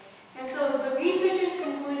 And so the researchers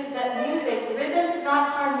concluded that music, rhythms not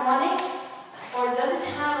harmonic or doesn't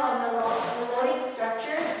have a melodic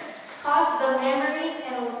structure, cause memory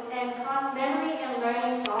and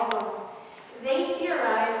learning problems. They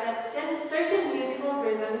theorized that certain musical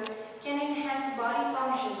rhythms can enhance body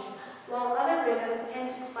functions, while other rhythms tend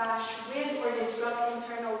to clash with or disrupt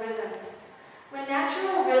internal rhythms. When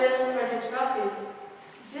natural rhythms are disrupted,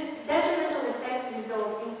 detrimental effects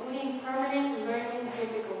result, including permanent learning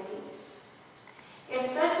difficulties. If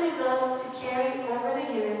such results to carry over the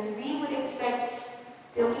humans, we would expect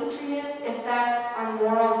deleterious effects on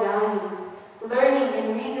moral values, learning,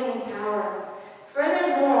 and reasoning power.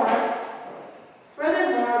 Furthermore,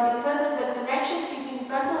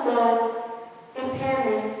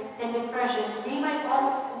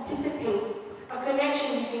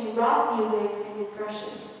 music and depression.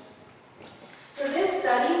 So this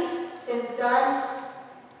study is done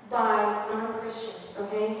by non-Christians,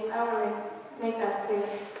 okay? I want to make that clear.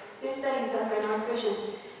 This study is done by non-Christians.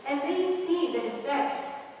 And they see the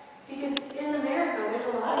effects, because in America,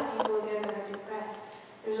 there's a lot of people there that are depressed.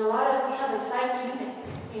 We have a psych unit,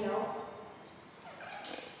 you know.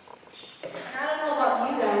 I don't know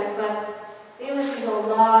about you guys, but they listen to a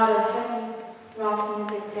lot of heavy rock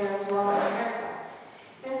music there as well in America.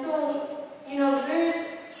 And so, you know,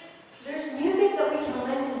 there's music that we can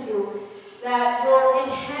listen to that will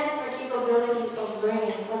enhance our capability of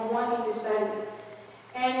learning, of wanting to study.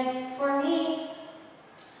 And for me,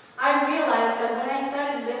 I realized that when I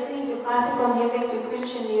started listening to classical music, to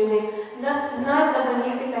Christian music, none of the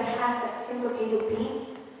music that has that syncopated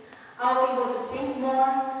beat, I was able to think more,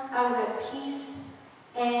 I was at peace,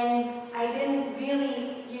 and I didn't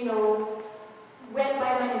really, you know, went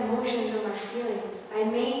by my emotions or my feelings.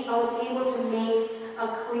 I was able to make a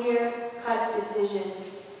clear-cut decision.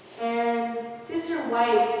 And Sister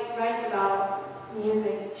White writes about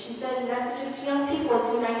music. She said in Messages to Young People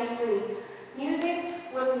 293,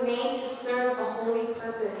 music was made to serve a holy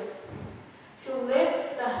purpose, to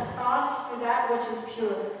lift the thoughts to that which is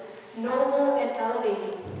pure, noble and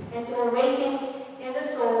elevating, and to awaken in the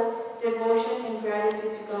soul devotion and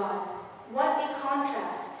gratitude to God. What a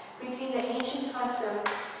contrast between the ancient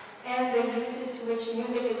custom and the uses to which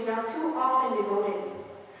music is now too often devoted.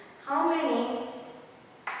 How many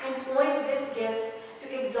employ this gift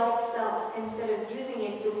to exalt self instead of using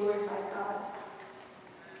it to glorify God?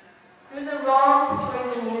 There's a wrong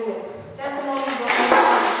choice in music. Testimonies Volume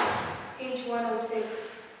 1, page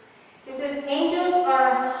 106. It says, angels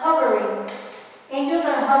are hovering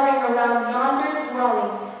around yonder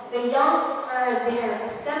dwelling. The young are there,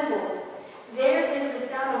 assembled. There is the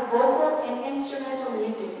sound of vocal and instrumental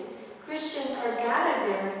music. Christians are gathered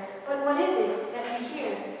there, but what is it that we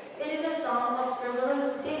hear? It is a song of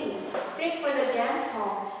frivolous ditty, fit for the dance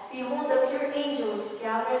hall. Behold, the pure angels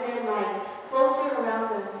gather their light closer around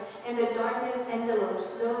them, and the darkness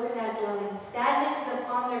envelopes those in that dwelling. Sadness is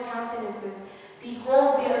upon their countenances.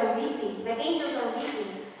 Behold, they are weeping. The angels are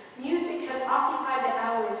weeping. Music has occupied the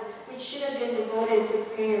hours which should have been devoted to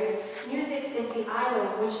prayer. Music is the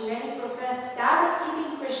idol which many profess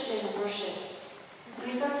Sabbath-keeping Christian worship.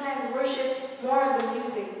 We sometimes worship more of the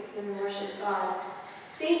music than we worship God.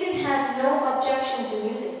 Satan has no objection to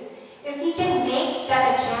music. If he can make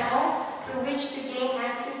that a channel through which to gain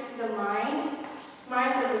access to the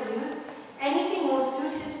minds of the youth, anything will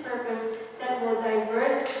suit his purpose that will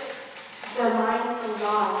divert the mind from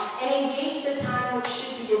God and engage the time which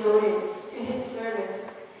should be devoted to his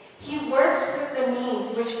service. He works through the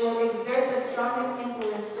means which will exert the strongest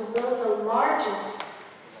influence to hold the largest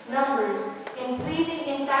numbers in pleasing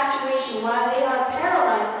infatuation while they are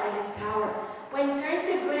paralyzed by his power. When turned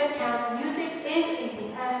to good account, music is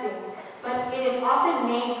a blessing, but it is often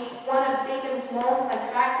made one of Satan's most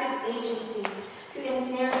attractive agencies to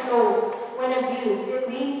ensnare souls. When abused, it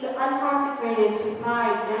leads the unconsecrated to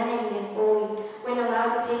pride, vanity, and folly when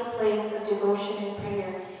allowed to take place of devotion and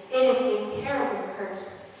prayer. It is a terrible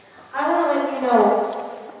curse. I want to let you know,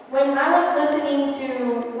 when I was listening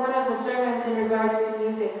to one of the sermons in regards to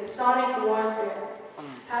music, Sonic Warfare,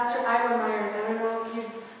 Pastor Ira Myers, I don't know if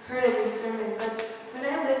you've heard of his sermon, but when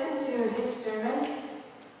I listened to his sermon,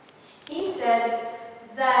 he said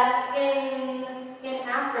that in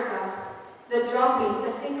Africa, the drum beat,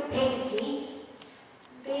 the syncopated beat,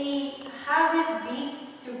 they have this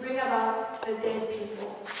beat to bring about the dead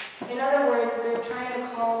people. In other words, they're trying to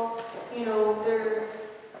call, their,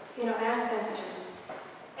 ancestors.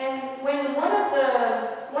 And when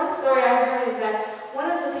one story I heard is that one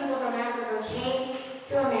of the people from Africa came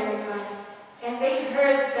to America and they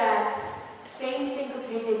heard that same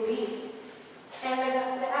syncopated beat. And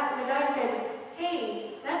the guy said,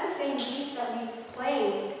 hey, that's the same beat that we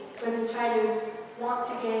play when we try to want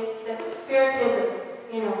to get that spiritism,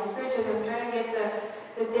 trying to get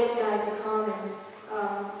the dead guy to come,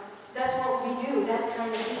 and that's what we do, that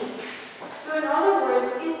kind of beat. So in other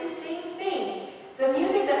words, it's the same thing. The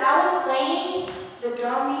music that I was playing, the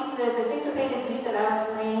drum beats, the syncopated beat that I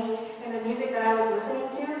was playing, and the music that I was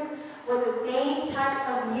listening to, was the same type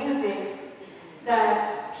of music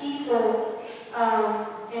that people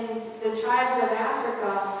in the tribes of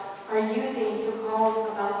Africa are using to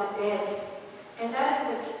call about the dead. And that is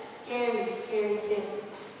a scary, scary thing.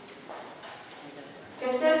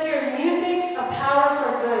 It says here, music, a power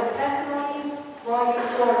for good. Testimonies, Volume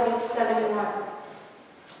 4, page 71.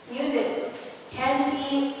 Music can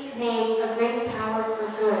be made a great power for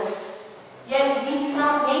good. Yet we do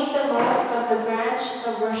not make the most of the branch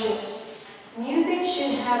of worship. Music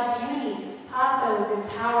should have beauty those in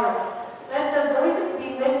power. Let the voices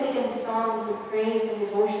be lifted in songs of praise and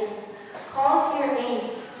devotion. Call to your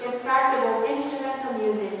aid with practical instrumental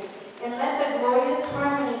music, and let the glorious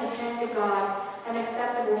harmony ascend to God, an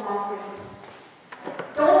acceptable offering.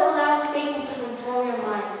 Don't allow Satan to control your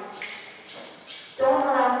mind. Don't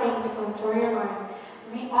allow Satan to control your mind.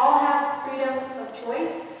 We all have freedom of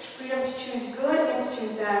choice, freedom to choose good and to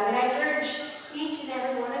choose bad. And I urge each and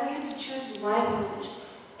every one of you to choose wisely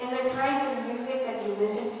in the kinds of music that you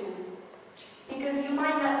listen to. Because you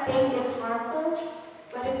might not think it's harmful,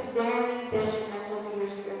 but it's very detrimental to your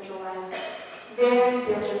spiritual life. Very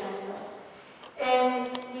detrimental.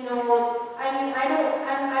 And, you know, I mean,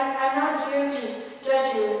 I'm not here to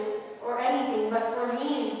judge you or anything, but for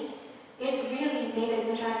me, it really made an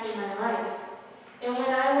impact in my life. And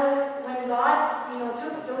when God, you know,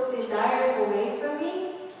 took those desires away from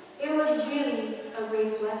me, it was really a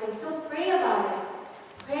great blessing. So pray about it.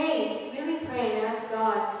 Pray, really pray and ask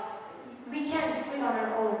God. We can't do it on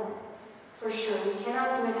our own, for sure. We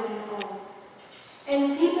cannot do it on our own.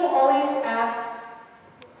 And people always ask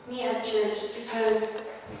me at church,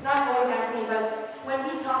 because, not always ask me, but when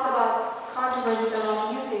we talk about controversies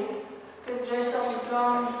about music, because there's some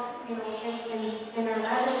drums, you know, in our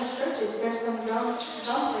Adventist churches, there's some drum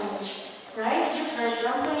playing, right? You've heard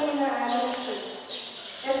drum playing in our Adventist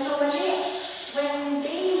church. And so when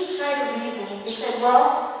they try to reason, they said,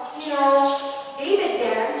 well, you know, David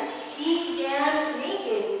danced, he danced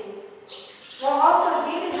naked. Well, also,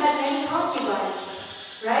 David had many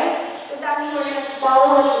concubines, right? Does that mean we're going to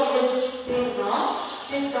follow what David did wrong?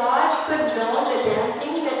 Did God condone the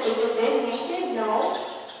dancing that David did naked? No.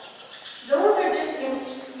 Those are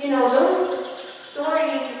just, you know, those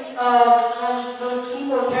stories of those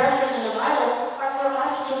people, characters in the Bible, are for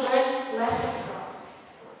us to learn lessons from.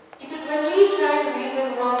 Because when we try to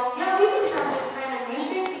reason, well, yeah, we can have this kind of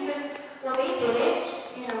music because, well, they did it,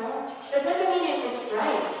 you know. That doesn't mean it's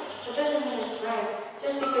right. That doesn't mean it's right.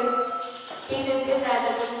 Just because David did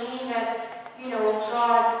that doesn't mean that, you know,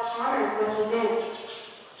 God honored what he did.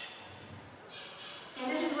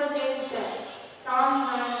 And this is what David said. Psalms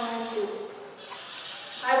 9:1-2.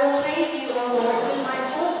 I will praise you, O Lord, with my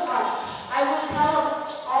whole heart. I will tell of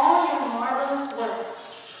all your marvelous works.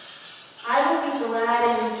 I will be glad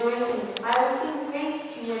and rejoice in you. I will sing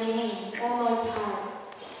praise to your name, O Most High.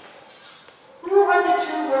 Who are the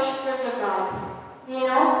true worshippers of God? Do you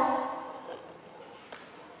know?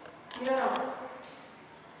 You don't know.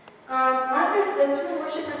 The true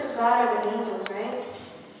worshippers of God are the angels, right?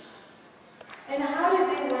 And how did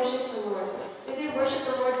they worship the Lord? Did they worship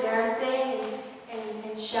the Lord dancing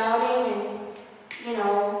and shouting and, you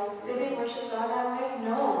know, did they worship God that way?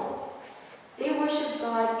 No. They worshiped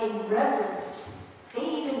God in reverence. They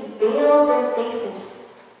even veiled their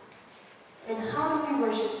faces. And how do we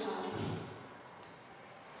worship God?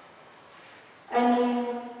 I mean,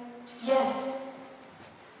 yes,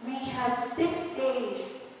 we have 6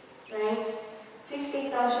 days, right? 6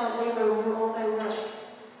 days thou shalt labor and do all thy work.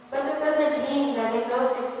 But that doesn't mean that in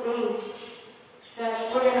those 6 days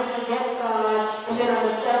that we're going to forget God and then on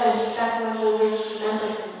the 7th, that's when we'll remember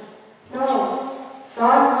Him. No.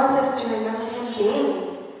 God wants us to remember Him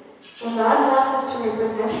daily. And God wants us to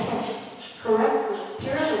represent Him correctly,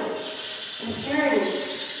 purely, in purity.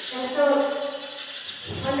 And so,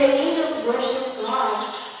 when the angels worshiped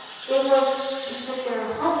God, it was because they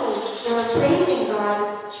were humble. They were praising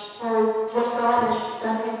God for what God has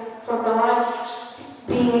done, for God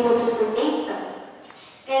being able to create them.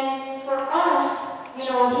 And for us, you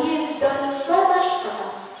know, He has done so much for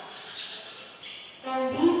us.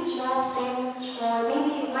 And these small things,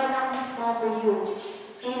 maybe it might not be small for you.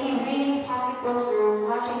 Maybe reading pocketbooks or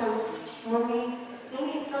watching those movies,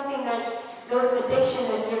 maybe it's something that, those addiction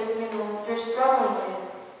that you're struggling with.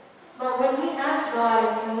 But when we ask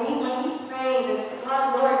God, and when we pray that,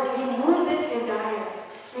 God, Lord, remove this desire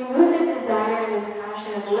and this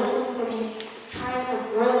passion of listening to these kinds of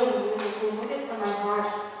worldly music, remove it from my heart.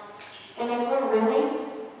 And if we're willing,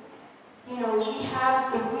 you know,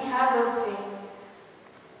 if we have those things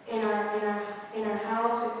in our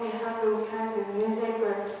house, if we have those kinds of music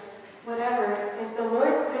or whatever, if the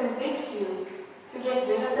Lord convicts you to get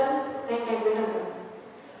rid of them, then get rid of them.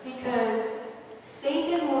 Because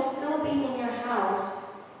Satan will still be in your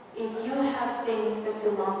house if you have things that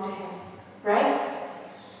belong to him, right?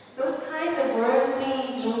 Those kinds of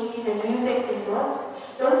worldly movies and music and books,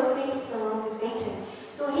 those things belong to Satan.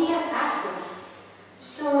 So he has access.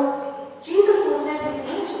 So Jesus will send his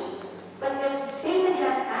angels. But if Satan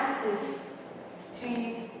has access to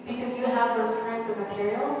you because you have those kinds of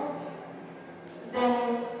materials,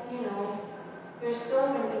 then, you know, there's still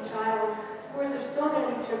going to be trials. Of course, there's still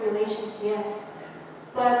going to be tribulations, yes.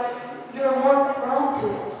 but you're more prone to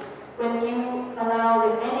it when you allow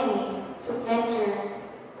the enemy to enter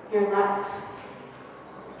your life.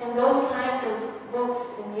 And those kinds of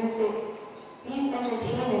books and music, these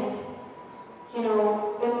entertainment,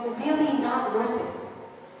 it's really not worth it.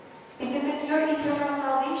 Because it's your eternal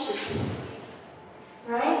salvation.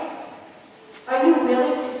 Right? Are you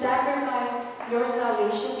willing to sacrifice your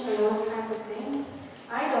salvation for those kinds of things?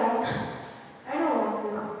 I don't. I don't want to.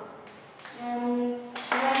 And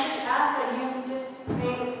I just ask that you just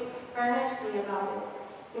pray earnestly about it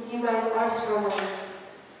if you guys are struggling.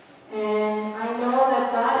 And I know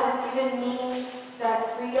that God has given me that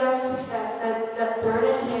freedom, that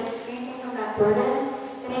burden. He has freed me from that burden.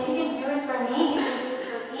 And if He can do it for me, He can do it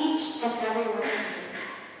for each and every one of you.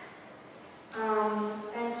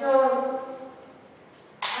 And so,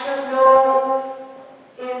 I don't know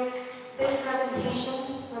if this presentation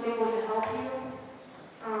was able to help you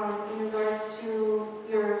in regards to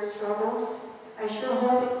your struggles. I sure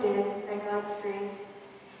hope it did, by God's grace.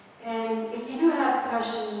 And if you do have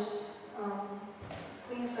questions,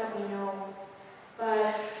 please let me know.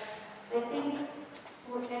 But I think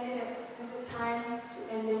we'll end it. Is it time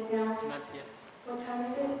to end it now? Not yet. What time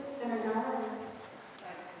is it? It's been an hour.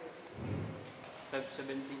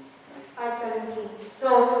 5:17. 5:17. So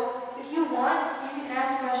if you want, you can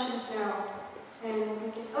ask questions now. And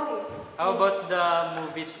we can, okay. How about the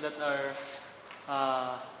movies that are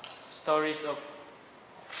stories of,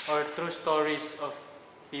 or true stories of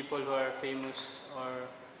people who are famous or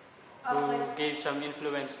who gave some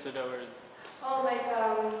influence to the world? Oh, like,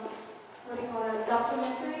 what do you call that,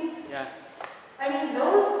 documentaries? Yeah. I mean,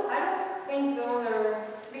 those, I don't think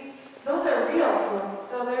those are real.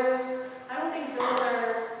 So I don't think those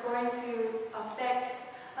are going to affect,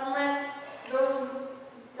 unless those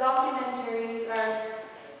documentaries are,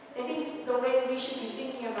 I think the way we should be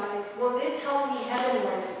thinking about it, will this help me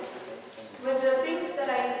heavenward? With the things that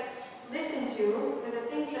I listen to, with the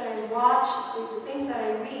things that I watch, with the things that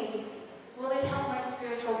I read, will it help my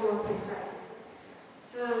spiritual growth in Christ?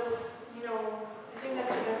 So, I think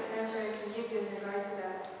that's the best answer I can give you in regards to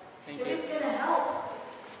that. Thank If you. it's going to help,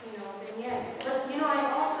 then yes. But,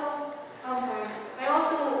 I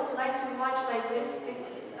also like to watch like this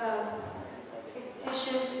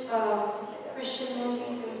fictitious Christian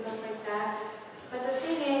movies and stuff like that. But the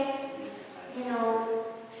thing is,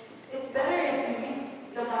 it's better if you read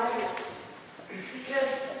the Bible.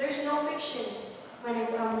 Because there's no fiction when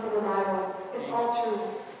it comes to the Bible. It's all true.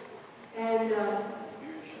 And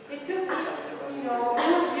it took me, it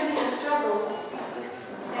was really a struggle.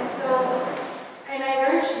 And so, and I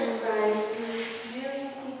urge you guys to really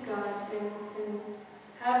seek God and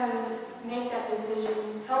have Him make that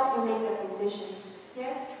decision, help you make that decision.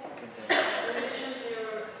 Yes?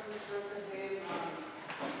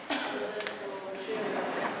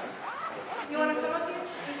 You want to come up here?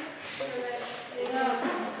 In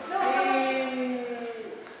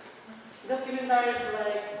documentaries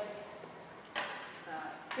like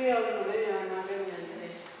film, ganyan, mga ganyan,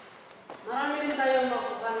 marami din tayong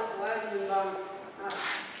makukuha yung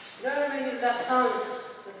there are many lessons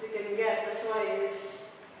that we can get. That's why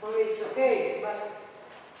for me it's okay. But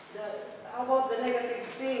how about the negative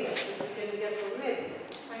things that we can get from it?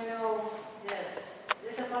 I know. Yes.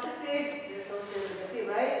 There's a positive, there's also a negative,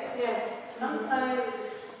 right? Yes. Sometimes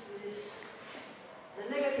the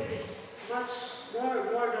negative is much more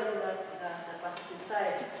than the positive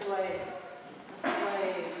side. That's why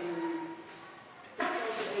it's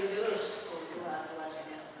also dangerous to watch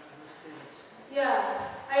those films. Yeah.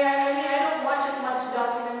 I mean, I don't watch as much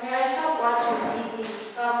documentary. I stopped watching TV.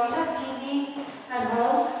 We have TV at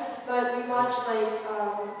home, but we watch like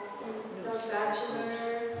The Bachelor.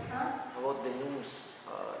 Huh? About the news,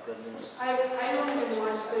 I don't even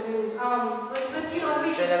watch the news. But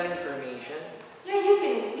we general information. yeah,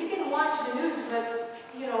 you can watch the news, but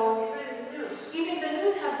even the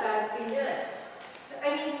news have bad things. Yes.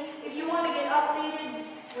 I mean, if you want to get updated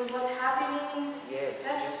with what's happening, Yes,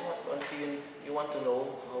 That's- you want to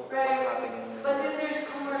know Right. what's happening. but then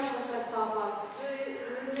there's commercials that pop up.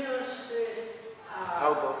 The news is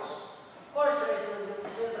How about? of course there is an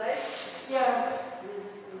advertisement, right? Yeah.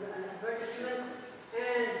 An advertisement,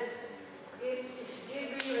 and it is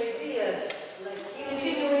giving you ideas like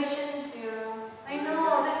Insinuations, yeah. I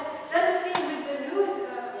know. That's the thing with the news.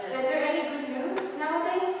 Is there any good news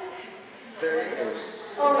nowadays? There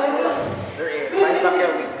is. Oh, really? There is. Good Manny news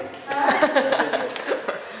Pacquiao is- weekly. Huh?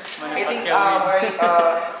 I think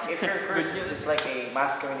if your course is just like a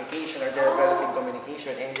mass communication or developing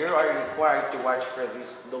communication, and you are required to watch for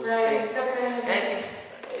those Right. things. That's very And nice.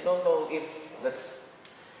 I don't know if that's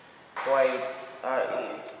why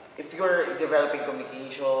if you're developing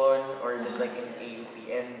communication or just like in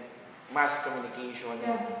AUP and mass communication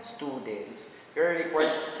Yeah. students, you're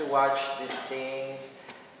required to watch these things,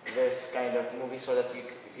 this kind of movie so that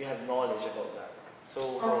you have knowledge about that. So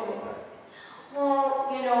how Okay. about that? Well,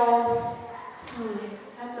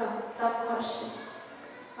 that's a tough question.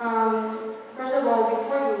 First of all,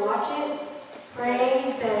 before you watch it,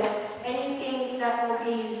 pray that anything that will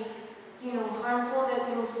be, harmful that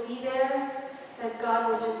you'll see there, that God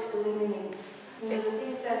will just eliminate. The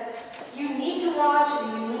things that you need to watch, and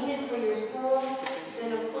you need it for your school,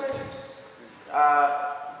 then of course,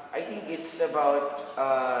 I think it's about,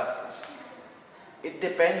 it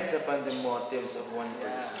depends upon the motives of one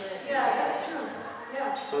person. yeah, that's true.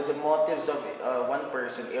 Yeah. So the motives of one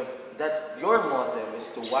person, if that's your motive is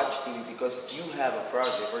to watch TV because you have a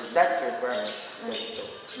project or that's your requirement, that's so.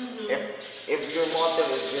 Mhm. If your motive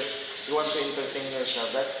is just you want to entertain yourself,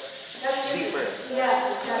 that's different. Yeah, I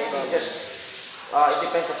think exactly. that's it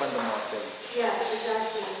depends upon the motives. Yeah,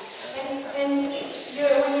 exactly. And when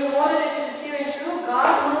your motive is sincere and true,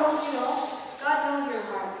 God knows your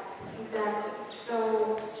heart. Exactly.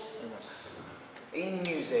 So, You know. In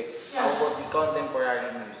music, Yeah. how about the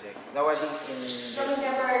contemporary music? Nowadays in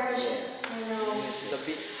contemporary Christian,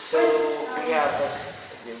 so we have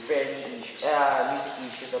very music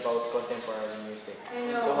issues about contemporary music.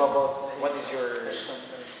 I know. So how about what is your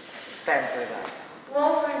stand for that?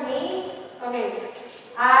 Well, for me, okay,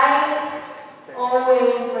 I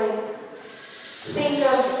always think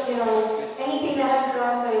of anything that has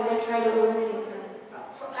drums, I try to eliminate for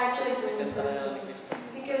me personally.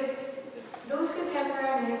 Because those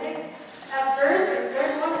contemporary music, at first,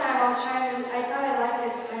 there's one time I thought I liked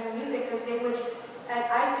this kind of music because they would, at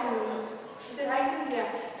iTunes, is it iTunes? Yeah.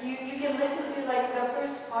 You can listen to the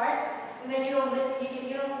first part, and then they only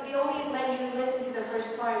let you listen to the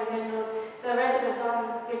first part, and then the rest of the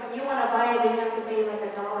song, if you want to buy it, then you have to pay $1,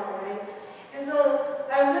 right? And so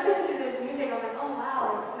I was listening to this music, I was like, oh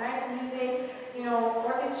wow, it's nice music,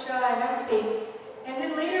 orchestra and everything. And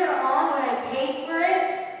then later on, when I paid for it,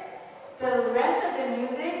 the rest of the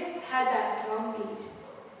music had that drum beat,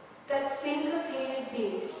 that syncopated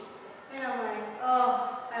beat. And I'm like,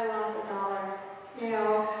 oh, I lost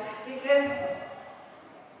 $1, because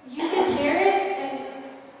you can hear it, and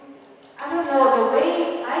I don't know, the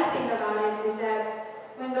way I think about it is that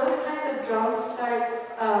when those kinds of drums start,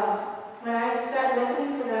 when I start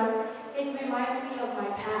listening to them, it reminds me of my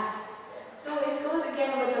past. So it goes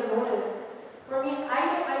again with the motive. For me,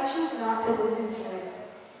 I choose not to listen to it.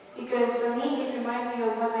 Because for me, it reminds me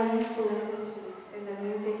of what I used to listen to in the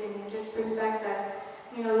music, and it just brings back that,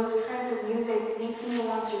 those kinds of music makes me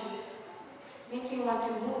want to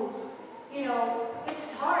move.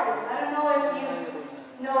 It's hard. I don't know if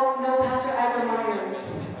you know Pastor Ira Myers.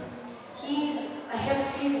 He was a hip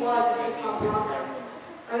hop rocker.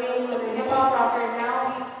 Okay, he was a hip hop rocker.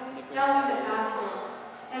 Now he's a pastor.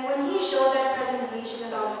 And when he showed that presentation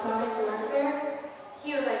about sonic warfare,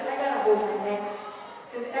 he was like, I gotta hold my neck.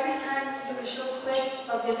 Because every time he would show clips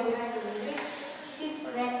of different kinds of music,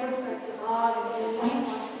 his neck would start to bob and he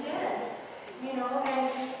wants to dance.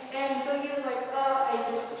 And so he was like,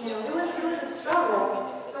 it was a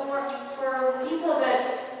struggle. So for people that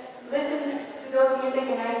listen to those music,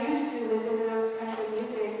 and I used to listen to those kinds of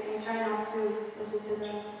music, and try not to listen to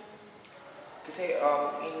them. Kasi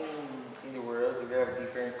in the world we have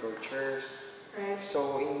different cultures. Right.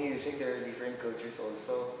 So in music there are different cultures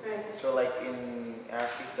also. Right. So like in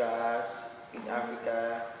Africa,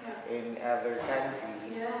 Yeah. in other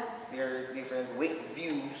countries, Yeah. there are different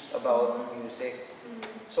views about music. Mm.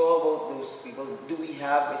 So how about those people? Do we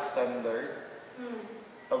have a standard Mm.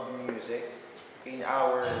 of music in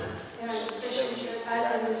our Yeah,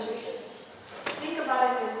 administration. Think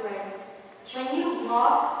about it this way. When you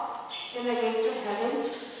walk in the gates of heaven,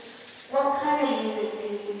 what kind of music do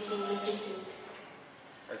you think you listen to?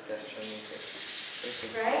 orchestra music?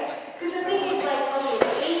 Right? Because the thing is okay,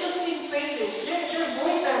 the angels sing praises. Their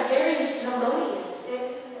voices are very melodious.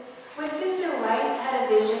 When Sister White had a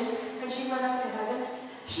vision, when she went up to heaven,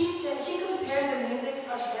 she said, she compared the music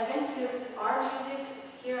of heaven to our music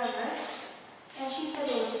here on earth, and she said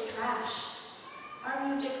it was trash. Our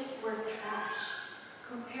music were trash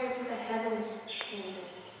compared to the heavens music.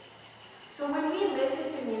 So when we listen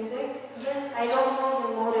to music, yes, I don't know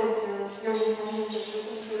your motives or your intentions of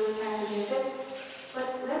listening to those kinds of music,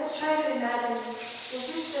 but let's try to imagine, is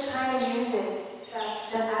this the kind of music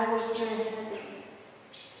that I will hear in heaven?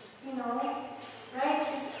 Right?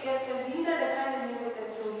 If these are the kind of music that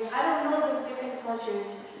you'll hear, I don't know those different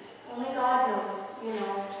cultures. Only God knows,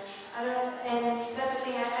 I don't, and that's the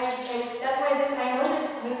thing, that's why I know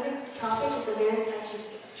this music topic is a very touchy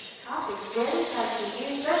very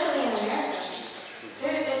touchy, especially in America.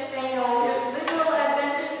 There's literal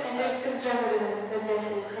Adventists and there's conservative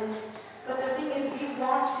Adventists. But the thing is, we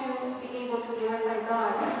want to be able to glorify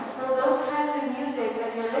God. Will those kinds of music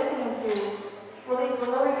that you're listening to, will they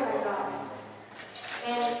glorify God?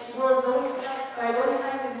 And will those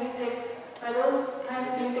kinds of music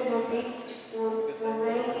will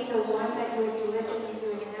they be the one that you'll be listening to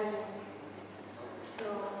in heaven? So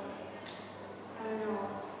I don't know.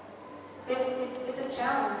 It's a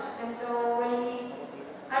challenge. And so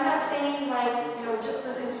I'm not saying just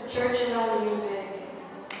listen to church and all music.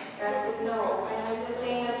 That's it. No. I'm just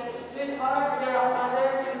saying that there are other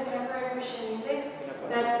contemporary Christian music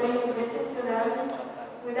that when you listen to them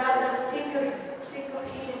without that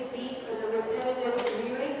syncopated beat or the repetitive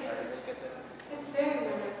lyrics, it's very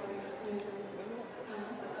wonderful music.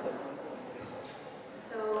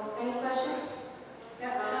 So, any question?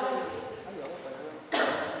 Yeah.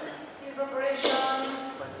 In preparation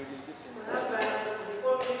to heaven,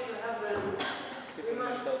 before we get to heaven, we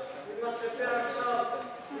must prepare ourselves.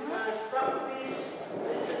 We must practice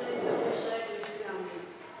listening to music,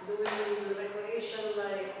 doing the recreation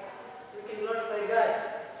like we can glorify God.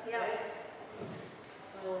 Yeah. Right?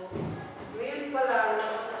 So, ngayon pa lang,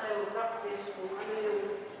 dapat tayo practice kung ano yung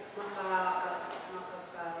makakatulong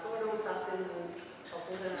sa atin ng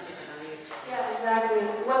papunta natin sa langit. Yeah, exactly.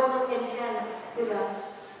 What will enhance to us?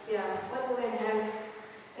 Yeah, what will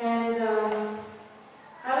enhance? And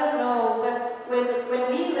I don't know, but when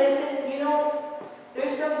we listen,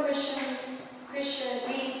 there's some Christian.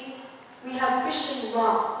 We have Christian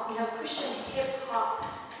rock. We have Christian hip hop.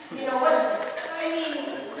 You know what? I mean,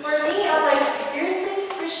 for me, I was like, seriously,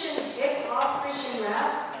 Christian hip hop, Christian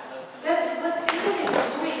rap. That's what Stephen is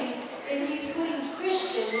doing. He's putting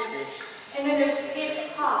Christian, and then there's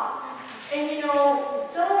hip hop. And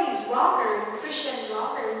some of these rockers, Christian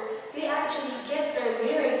rockers, they actually get their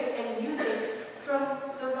lyrics and music from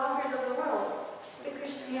the rockers of the world.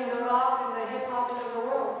 The rock and the hip hoppers of the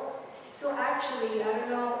world. So actually, I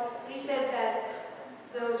don't know, they said that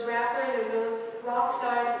those rappers and those rock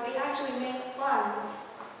stars, they actually make fun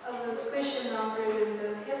of those Christian rockers and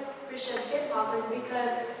those Christian hip hoppers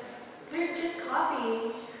because they're just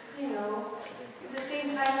copying, the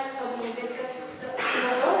same kind of music that the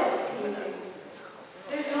world is using.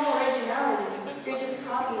 There's no originality. You're just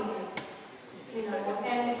copying it,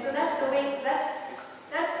 And so that's the way. That's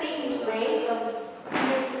Satan's way of.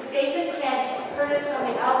 Satan can't hurt us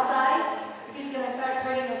from the outside. He's gonna start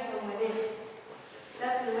hurting us from within.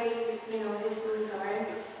 That's the way his moves are.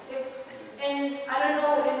 And I don't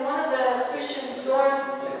know. In one of the Christian stores,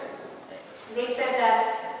 they said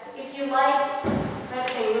that if you like,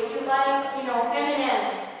 let's say, Eminem,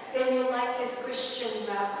 then you like this Christian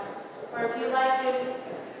rapper. Or if you like this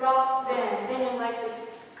rock band, then you like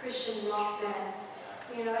this Christian rock band.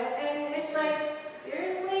 And it's like,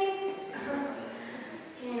 seriously?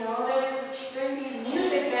 There's these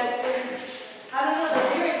music that is, I don't know the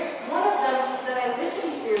lyrics. One of them that I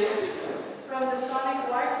listened to from the Sonic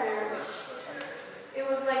Warfare, it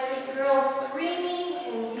was like this girl screaming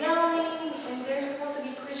and yelling, and they're supposed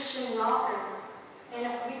to be Christian rockers. And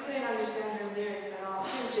we couldn't understand her lyrics at all.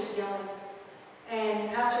 She was just yelling.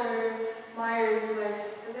 And Pastor Myers was like,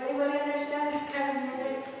 does anybody understand this kind of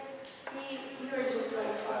music? We were just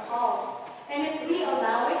like appalled. And if we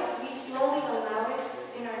allow it, we slowly allow it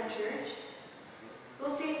in our church,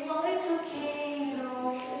 we'll say, well, it's okay,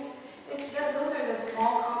 those are the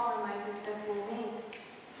small compromises that we'll make.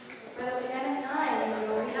 But at the end of time,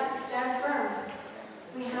 we have to stand firm.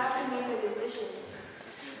 We have to make a decision.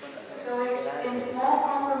 So in small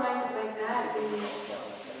compromises like that,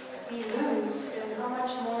 we lose, and how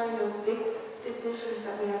much more in those big decisions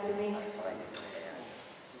that we have to make.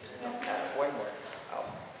 One more.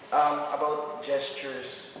 About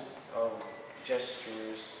gestures on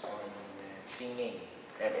singing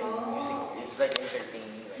and music. It's like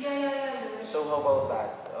entertaining. Right? Yeah. So how about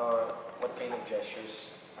that? What kind of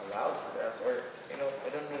gestures allowed for us? Or I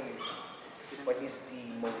don't know what is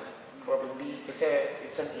the most probably because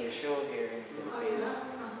it's an issue here in the Philippines.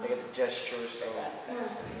 Like the gestures of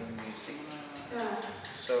music. Yeah.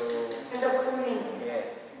 So And the crooning.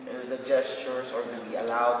 yes, the gestures or to be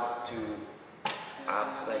allowed to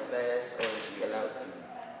act like this or to be allowed to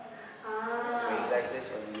sway like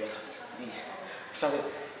this or be something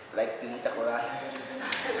like Pilita Corales.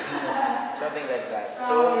 Something like that.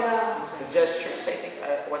 So the gestures, I think,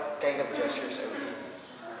 what kind of gestures are we?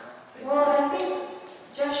 Well, I think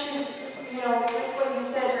gestures, like what you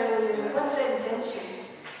said earlier, what's the intention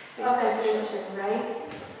of that gesture, right?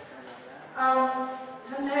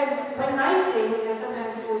 Sometimes when I sing, I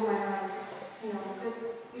sometimes close my eyes,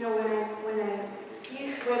 because when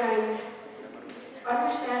when I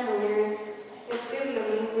understand the lyrics, it's really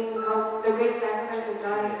amazing how the great sacrifice that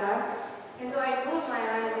God has done. And so I close my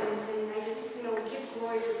eyes and I just, give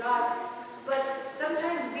glory to God. But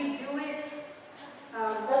sometimes we do it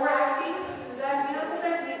overacting.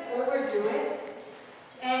 Sometimes we overdo it.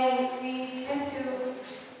 And we tend to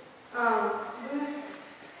lose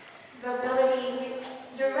the ability.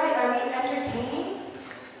 You're right, are we entertaining?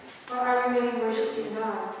 Or are we really worshiping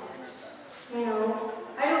God?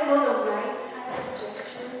 I don't know the right type of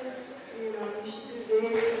gestures. You should do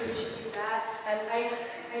this, you should do that. And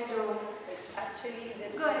I don't. Actually,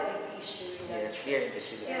 that's Go ahead. a big issue in our Yes, here in the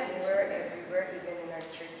church. Chile. Yeah. Everywhere, even in our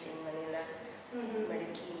church in Manila, Mhm.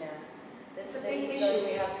 Marikina. That's It's a the big reason issue.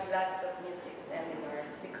 we have lots of music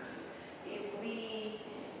seminars, because if we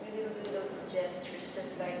will do those gestures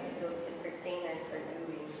just like those entertainers are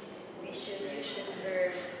doing, you should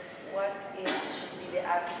learn what should be the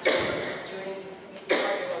attitude during if you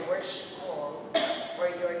are in a worship hall or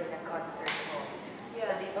you're in a concert hall. Yeah.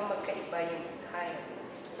 So di ba magkaiba yung style?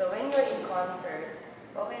 So when you're in concert,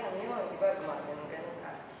 okay lang yun, di ba? Gumagano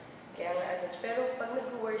ka. Kaya nga pero pag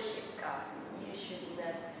nag-worship ka, you should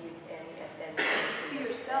not give any attention To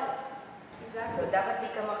yourself. So Exactly. dapat di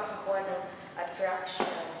ka makakakuha ng attraction,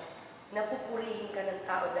 napupurihin ka ng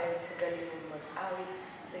tao dahil sa galing mong mag-awit,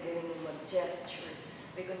 sa galing mong mag-gestures.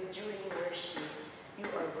 Because during worship, you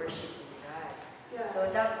are worshiping God. Yeah. So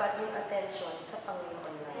dapat yung attention sa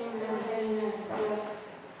Panginoon lang. Amen. Yeah.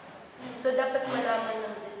 So dapat malaman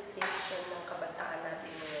ng distinction ng kabataan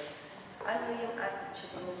natin ngayon. Ano yung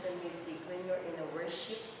attitude mo sa music when you're in a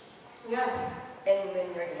worship Yeah. and when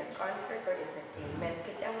you're in a concert or entertainment?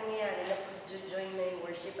 Kasi ang nangyayari, nag-join na yung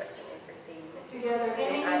worship at yung entertainment. Together.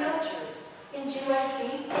 Yung And attitude. in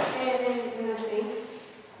GYC and in the States,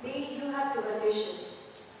 you have to audition.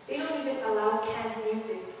 They don't even allow canned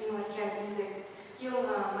music. Canned music.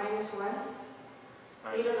 -1.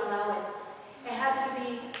 They don't allow it. It has to be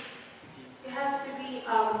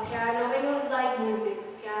piano. They don't like music,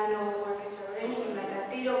 piano, orchestra, or anything like that.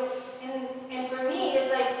 They don't. And for me,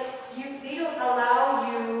 it's like they don't allow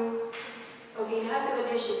you. Okay, you have to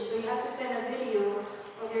audition, so you have to send a video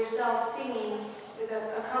of yourself singing with an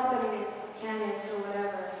accompaniment, a pianist or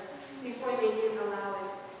whatever, before they can allow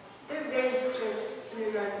it. They're very strict in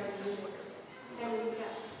regards to music. And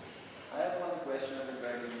yeah. I have one question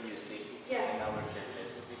regarding music Yeah. in our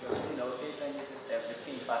churches, because Satan uses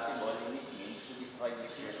everything possible in his means to destroy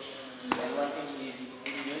this church. And one thing he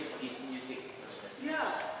uses is music. Yeah,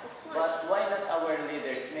 of course. But why not our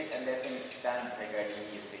leaders make a definite stand regarding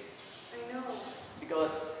music? I know.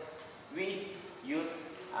 Because we, youth,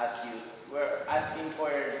 as youth, we're asking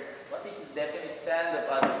for what is the definite stand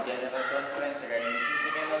about the general conference regarding this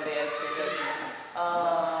music, and all they say that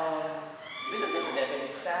we don't have a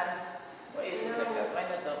definite stand. Why is it like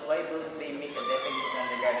that? Why don't they make a definite stand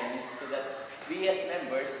regarding music so that we as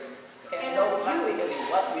members can And know as practically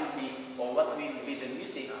what will be or what will be the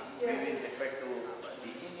music we Yeah. will prefer to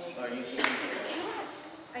listening or using in church?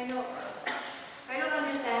 I know. I don't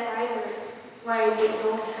understand either why they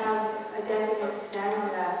don't have a definite stand on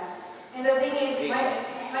that. And the thing is,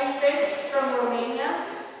 my friend from Romania,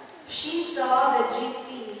 she saw the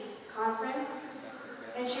GC conference,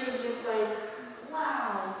 and she was just like,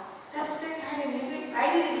 wow, that's their kind of music.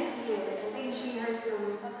 I didn't see it. I think she heard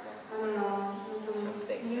some, I don't know, some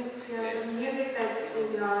music that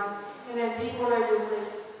is not. And then people are just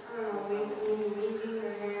like, I don't know, maybe waving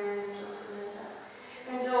their hair or something like that.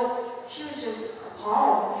 And so she was just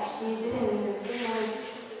appalled. She didn't even think like,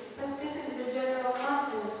 but this is the general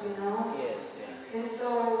conference, Yes, yeah. And so,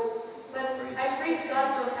 but I praise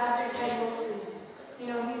God for Pastor Ted Wilson.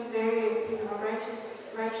 He's very,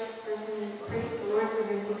 righteous person. Praise the Lord for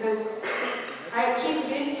him because he's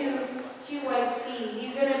been to GYC.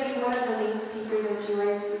 He's going to be one of the main speakers at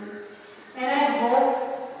GYC. And I hope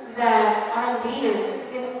that our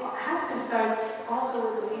leaders, it has to start also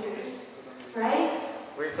with the leaders, right?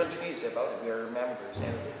 We're confused about it. We are members,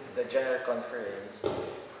 and the general conference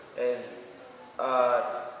is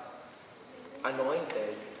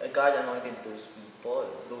anointed. God anointed those people,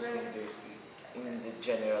 those leaders in the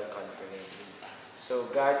general conference. So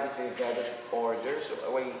God is a God of order. So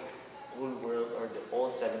why whole world or the all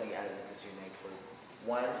 70 Adventists unite for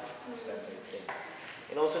one separate thing.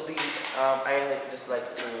 And also I just like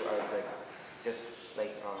to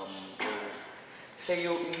say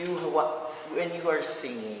when you are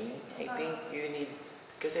singing, I think you need,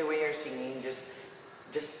 because when you're singing, just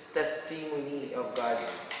testimony of God,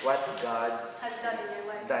 what God Has done in your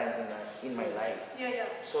life. done in my life. Yeah.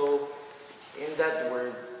 So in that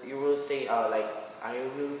word, you will say I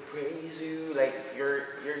will praise you. Like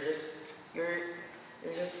you're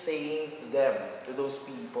just saying to them, to those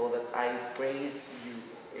people, that I praise you.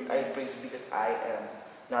 I praise you because I am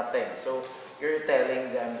nothing. So you're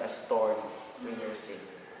telling them a story when you're singing.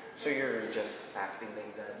 So you're just acting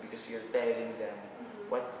like that because you're telling them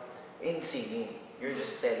what in singing. You're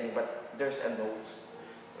just telling, but there's a notes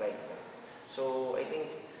like that. So I think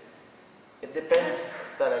it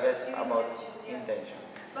depends talaga about intention.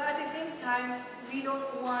 But at the same time, we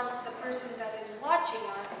don't want the person that is watching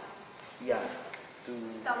us Yes, to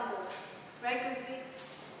stumble, right? Because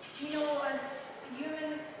you know, as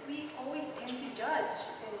human, we always tend to judge,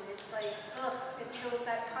 and it's like, ugh, it's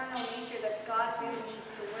that carnal nature that God really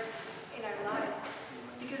needs to work in our lives.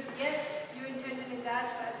 Because yes, your intention is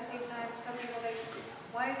that, but at the same time, some people are like,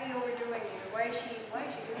 why is he overdoing it? Or why is she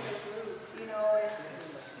doing those moves? You know,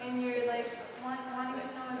 and you're like wanting to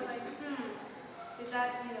know. It's like, is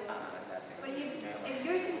that, you know? But if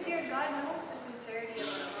you're sincere, God knows the sincerity of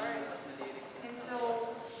our hearts, and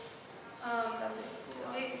so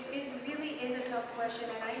it really is a tough question.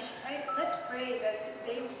 And let's pray that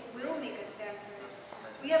they will make a stand for it.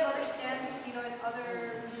 We have other stands, you know, in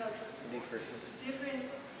other, you know, different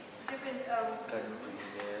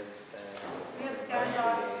we have stands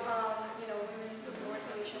on, you know, women's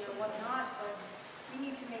organization or whatnot, but we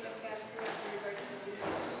need to make a stand too in regards to music.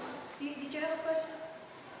 Did you have a question?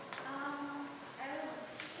 I would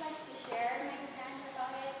just like to share my stand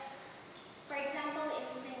about it. For example, in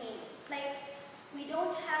singing, like, we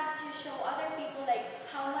don't have to show other people like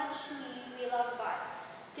how much we love God.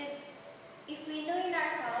 Because if we know in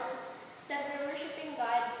ourselves that we're worshiping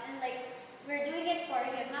God and like we're doing it for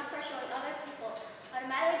Him, not for showing other people,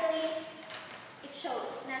 automatically it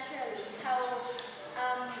shows naturally how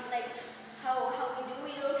how we do.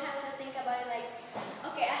 We don't have to think about it like,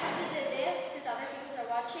 okay, I have to do this because other people are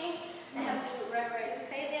watching. I have to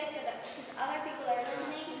say this because other people are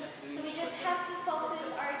listening. So we just have to focus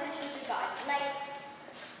our attention to God. Like,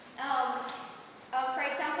 for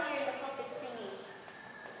example, you're in the pulpit singing.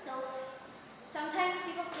 So sometimes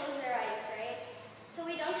people close their eyes, right? So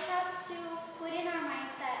we don't have to put in our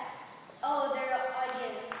mindset, oh, they're an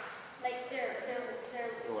audience, like they're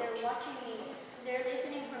watching me, they're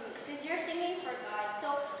listening for me, because you're singing for God.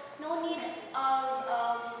 So no need of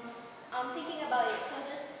thinking about it. So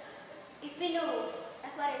just, if we know,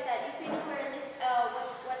 that's what I said, if we know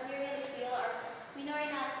what we really feel, or we know in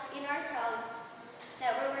ourselves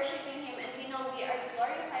that we're worshiping Him and we know we are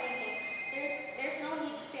glorifying Him, there's no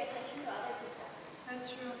need to pay attention to other people. That's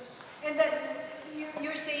true. And that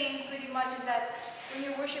you're saying pretty much is that when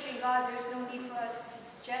you're worshiping God, there's no need for us to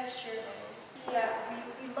gesture that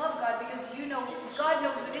we love God, because you know, God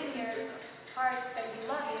knows within your hearts that you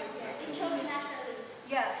love Him. It shows naturally.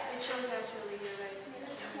 Yeah, it shows naturally, you're right.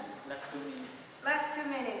 Last 2 minutes. Last 2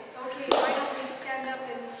 minutes. Okay, why don't we stand up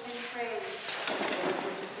and pray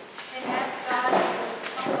and ask God to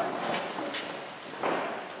help us.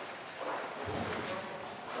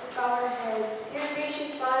 Let's bow our heads. Dear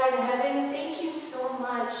gracious Father in heaven, thank you so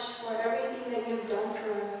much for everything that you've done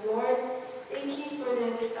for us, Lord. Thank you for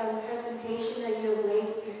this presentation that you have laid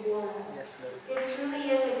before us. It truly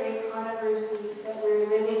is a great controversy that we're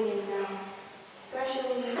living in now,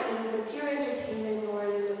 especially in the pure entertainment, Lord,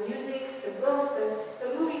 in the music, the books, the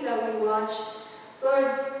movies that we watch. Lord,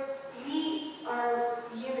 we are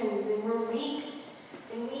humans and we're weak,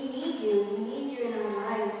 and we need you. We need you in our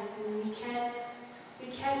lives, and we can't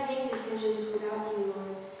make decisions without you,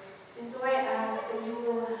 Lord. And so I ask that you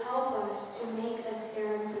will help us to make a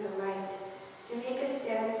stand for the right, to make a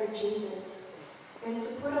stand for Jesus, and to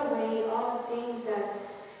put away all the things that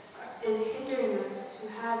is hindering us to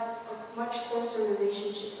have a much closer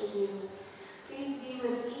relationship with you. Please be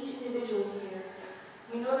with each individual here.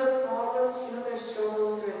 You know their problems, you know their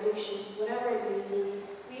struggles, their addictions, whatever it may be.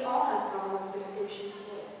 We all have problems and addictions,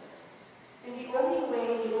 Lord. And the only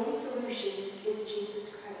way, the only solution is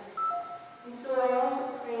Jesus Christ. And so I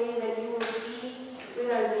also pray that you will be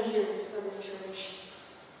with our leaders of the church,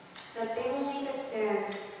 that they will make a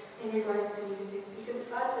stand in regards to music, because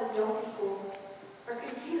us as young people are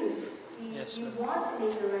confused. We want to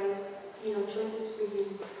make the right, choices for you.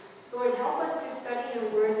 Lord, help us to study your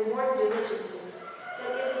word more diligently.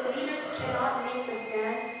 That if the leaders cannot make the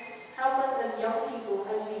stand, help us as young people,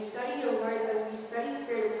 as we study your word, as we study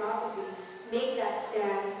spirit of prophecy, make that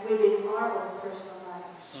stand within our own personal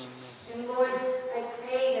lives. Amen. And Lord, I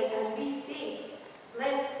pray that as we sing,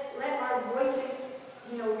 let our voices,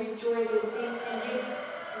 rejoice and sing and give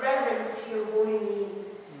reverence to your holy name.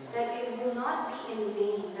 That it will not be in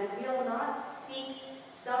vain, that we will not seek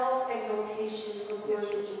self-exaltation or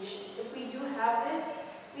glorification. If we do have this,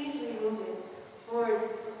 please remove it. Lord,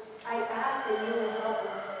 I ask that you will help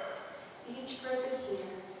us, each person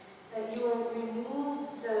here, that you will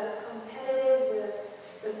remove the competitive,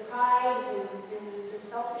 the pride, and the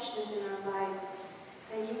selfishness in our lives,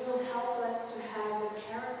 and you will help us to have the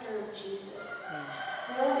character of Jesus.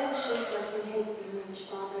 Mold and shape us in His image,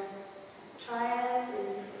 Father,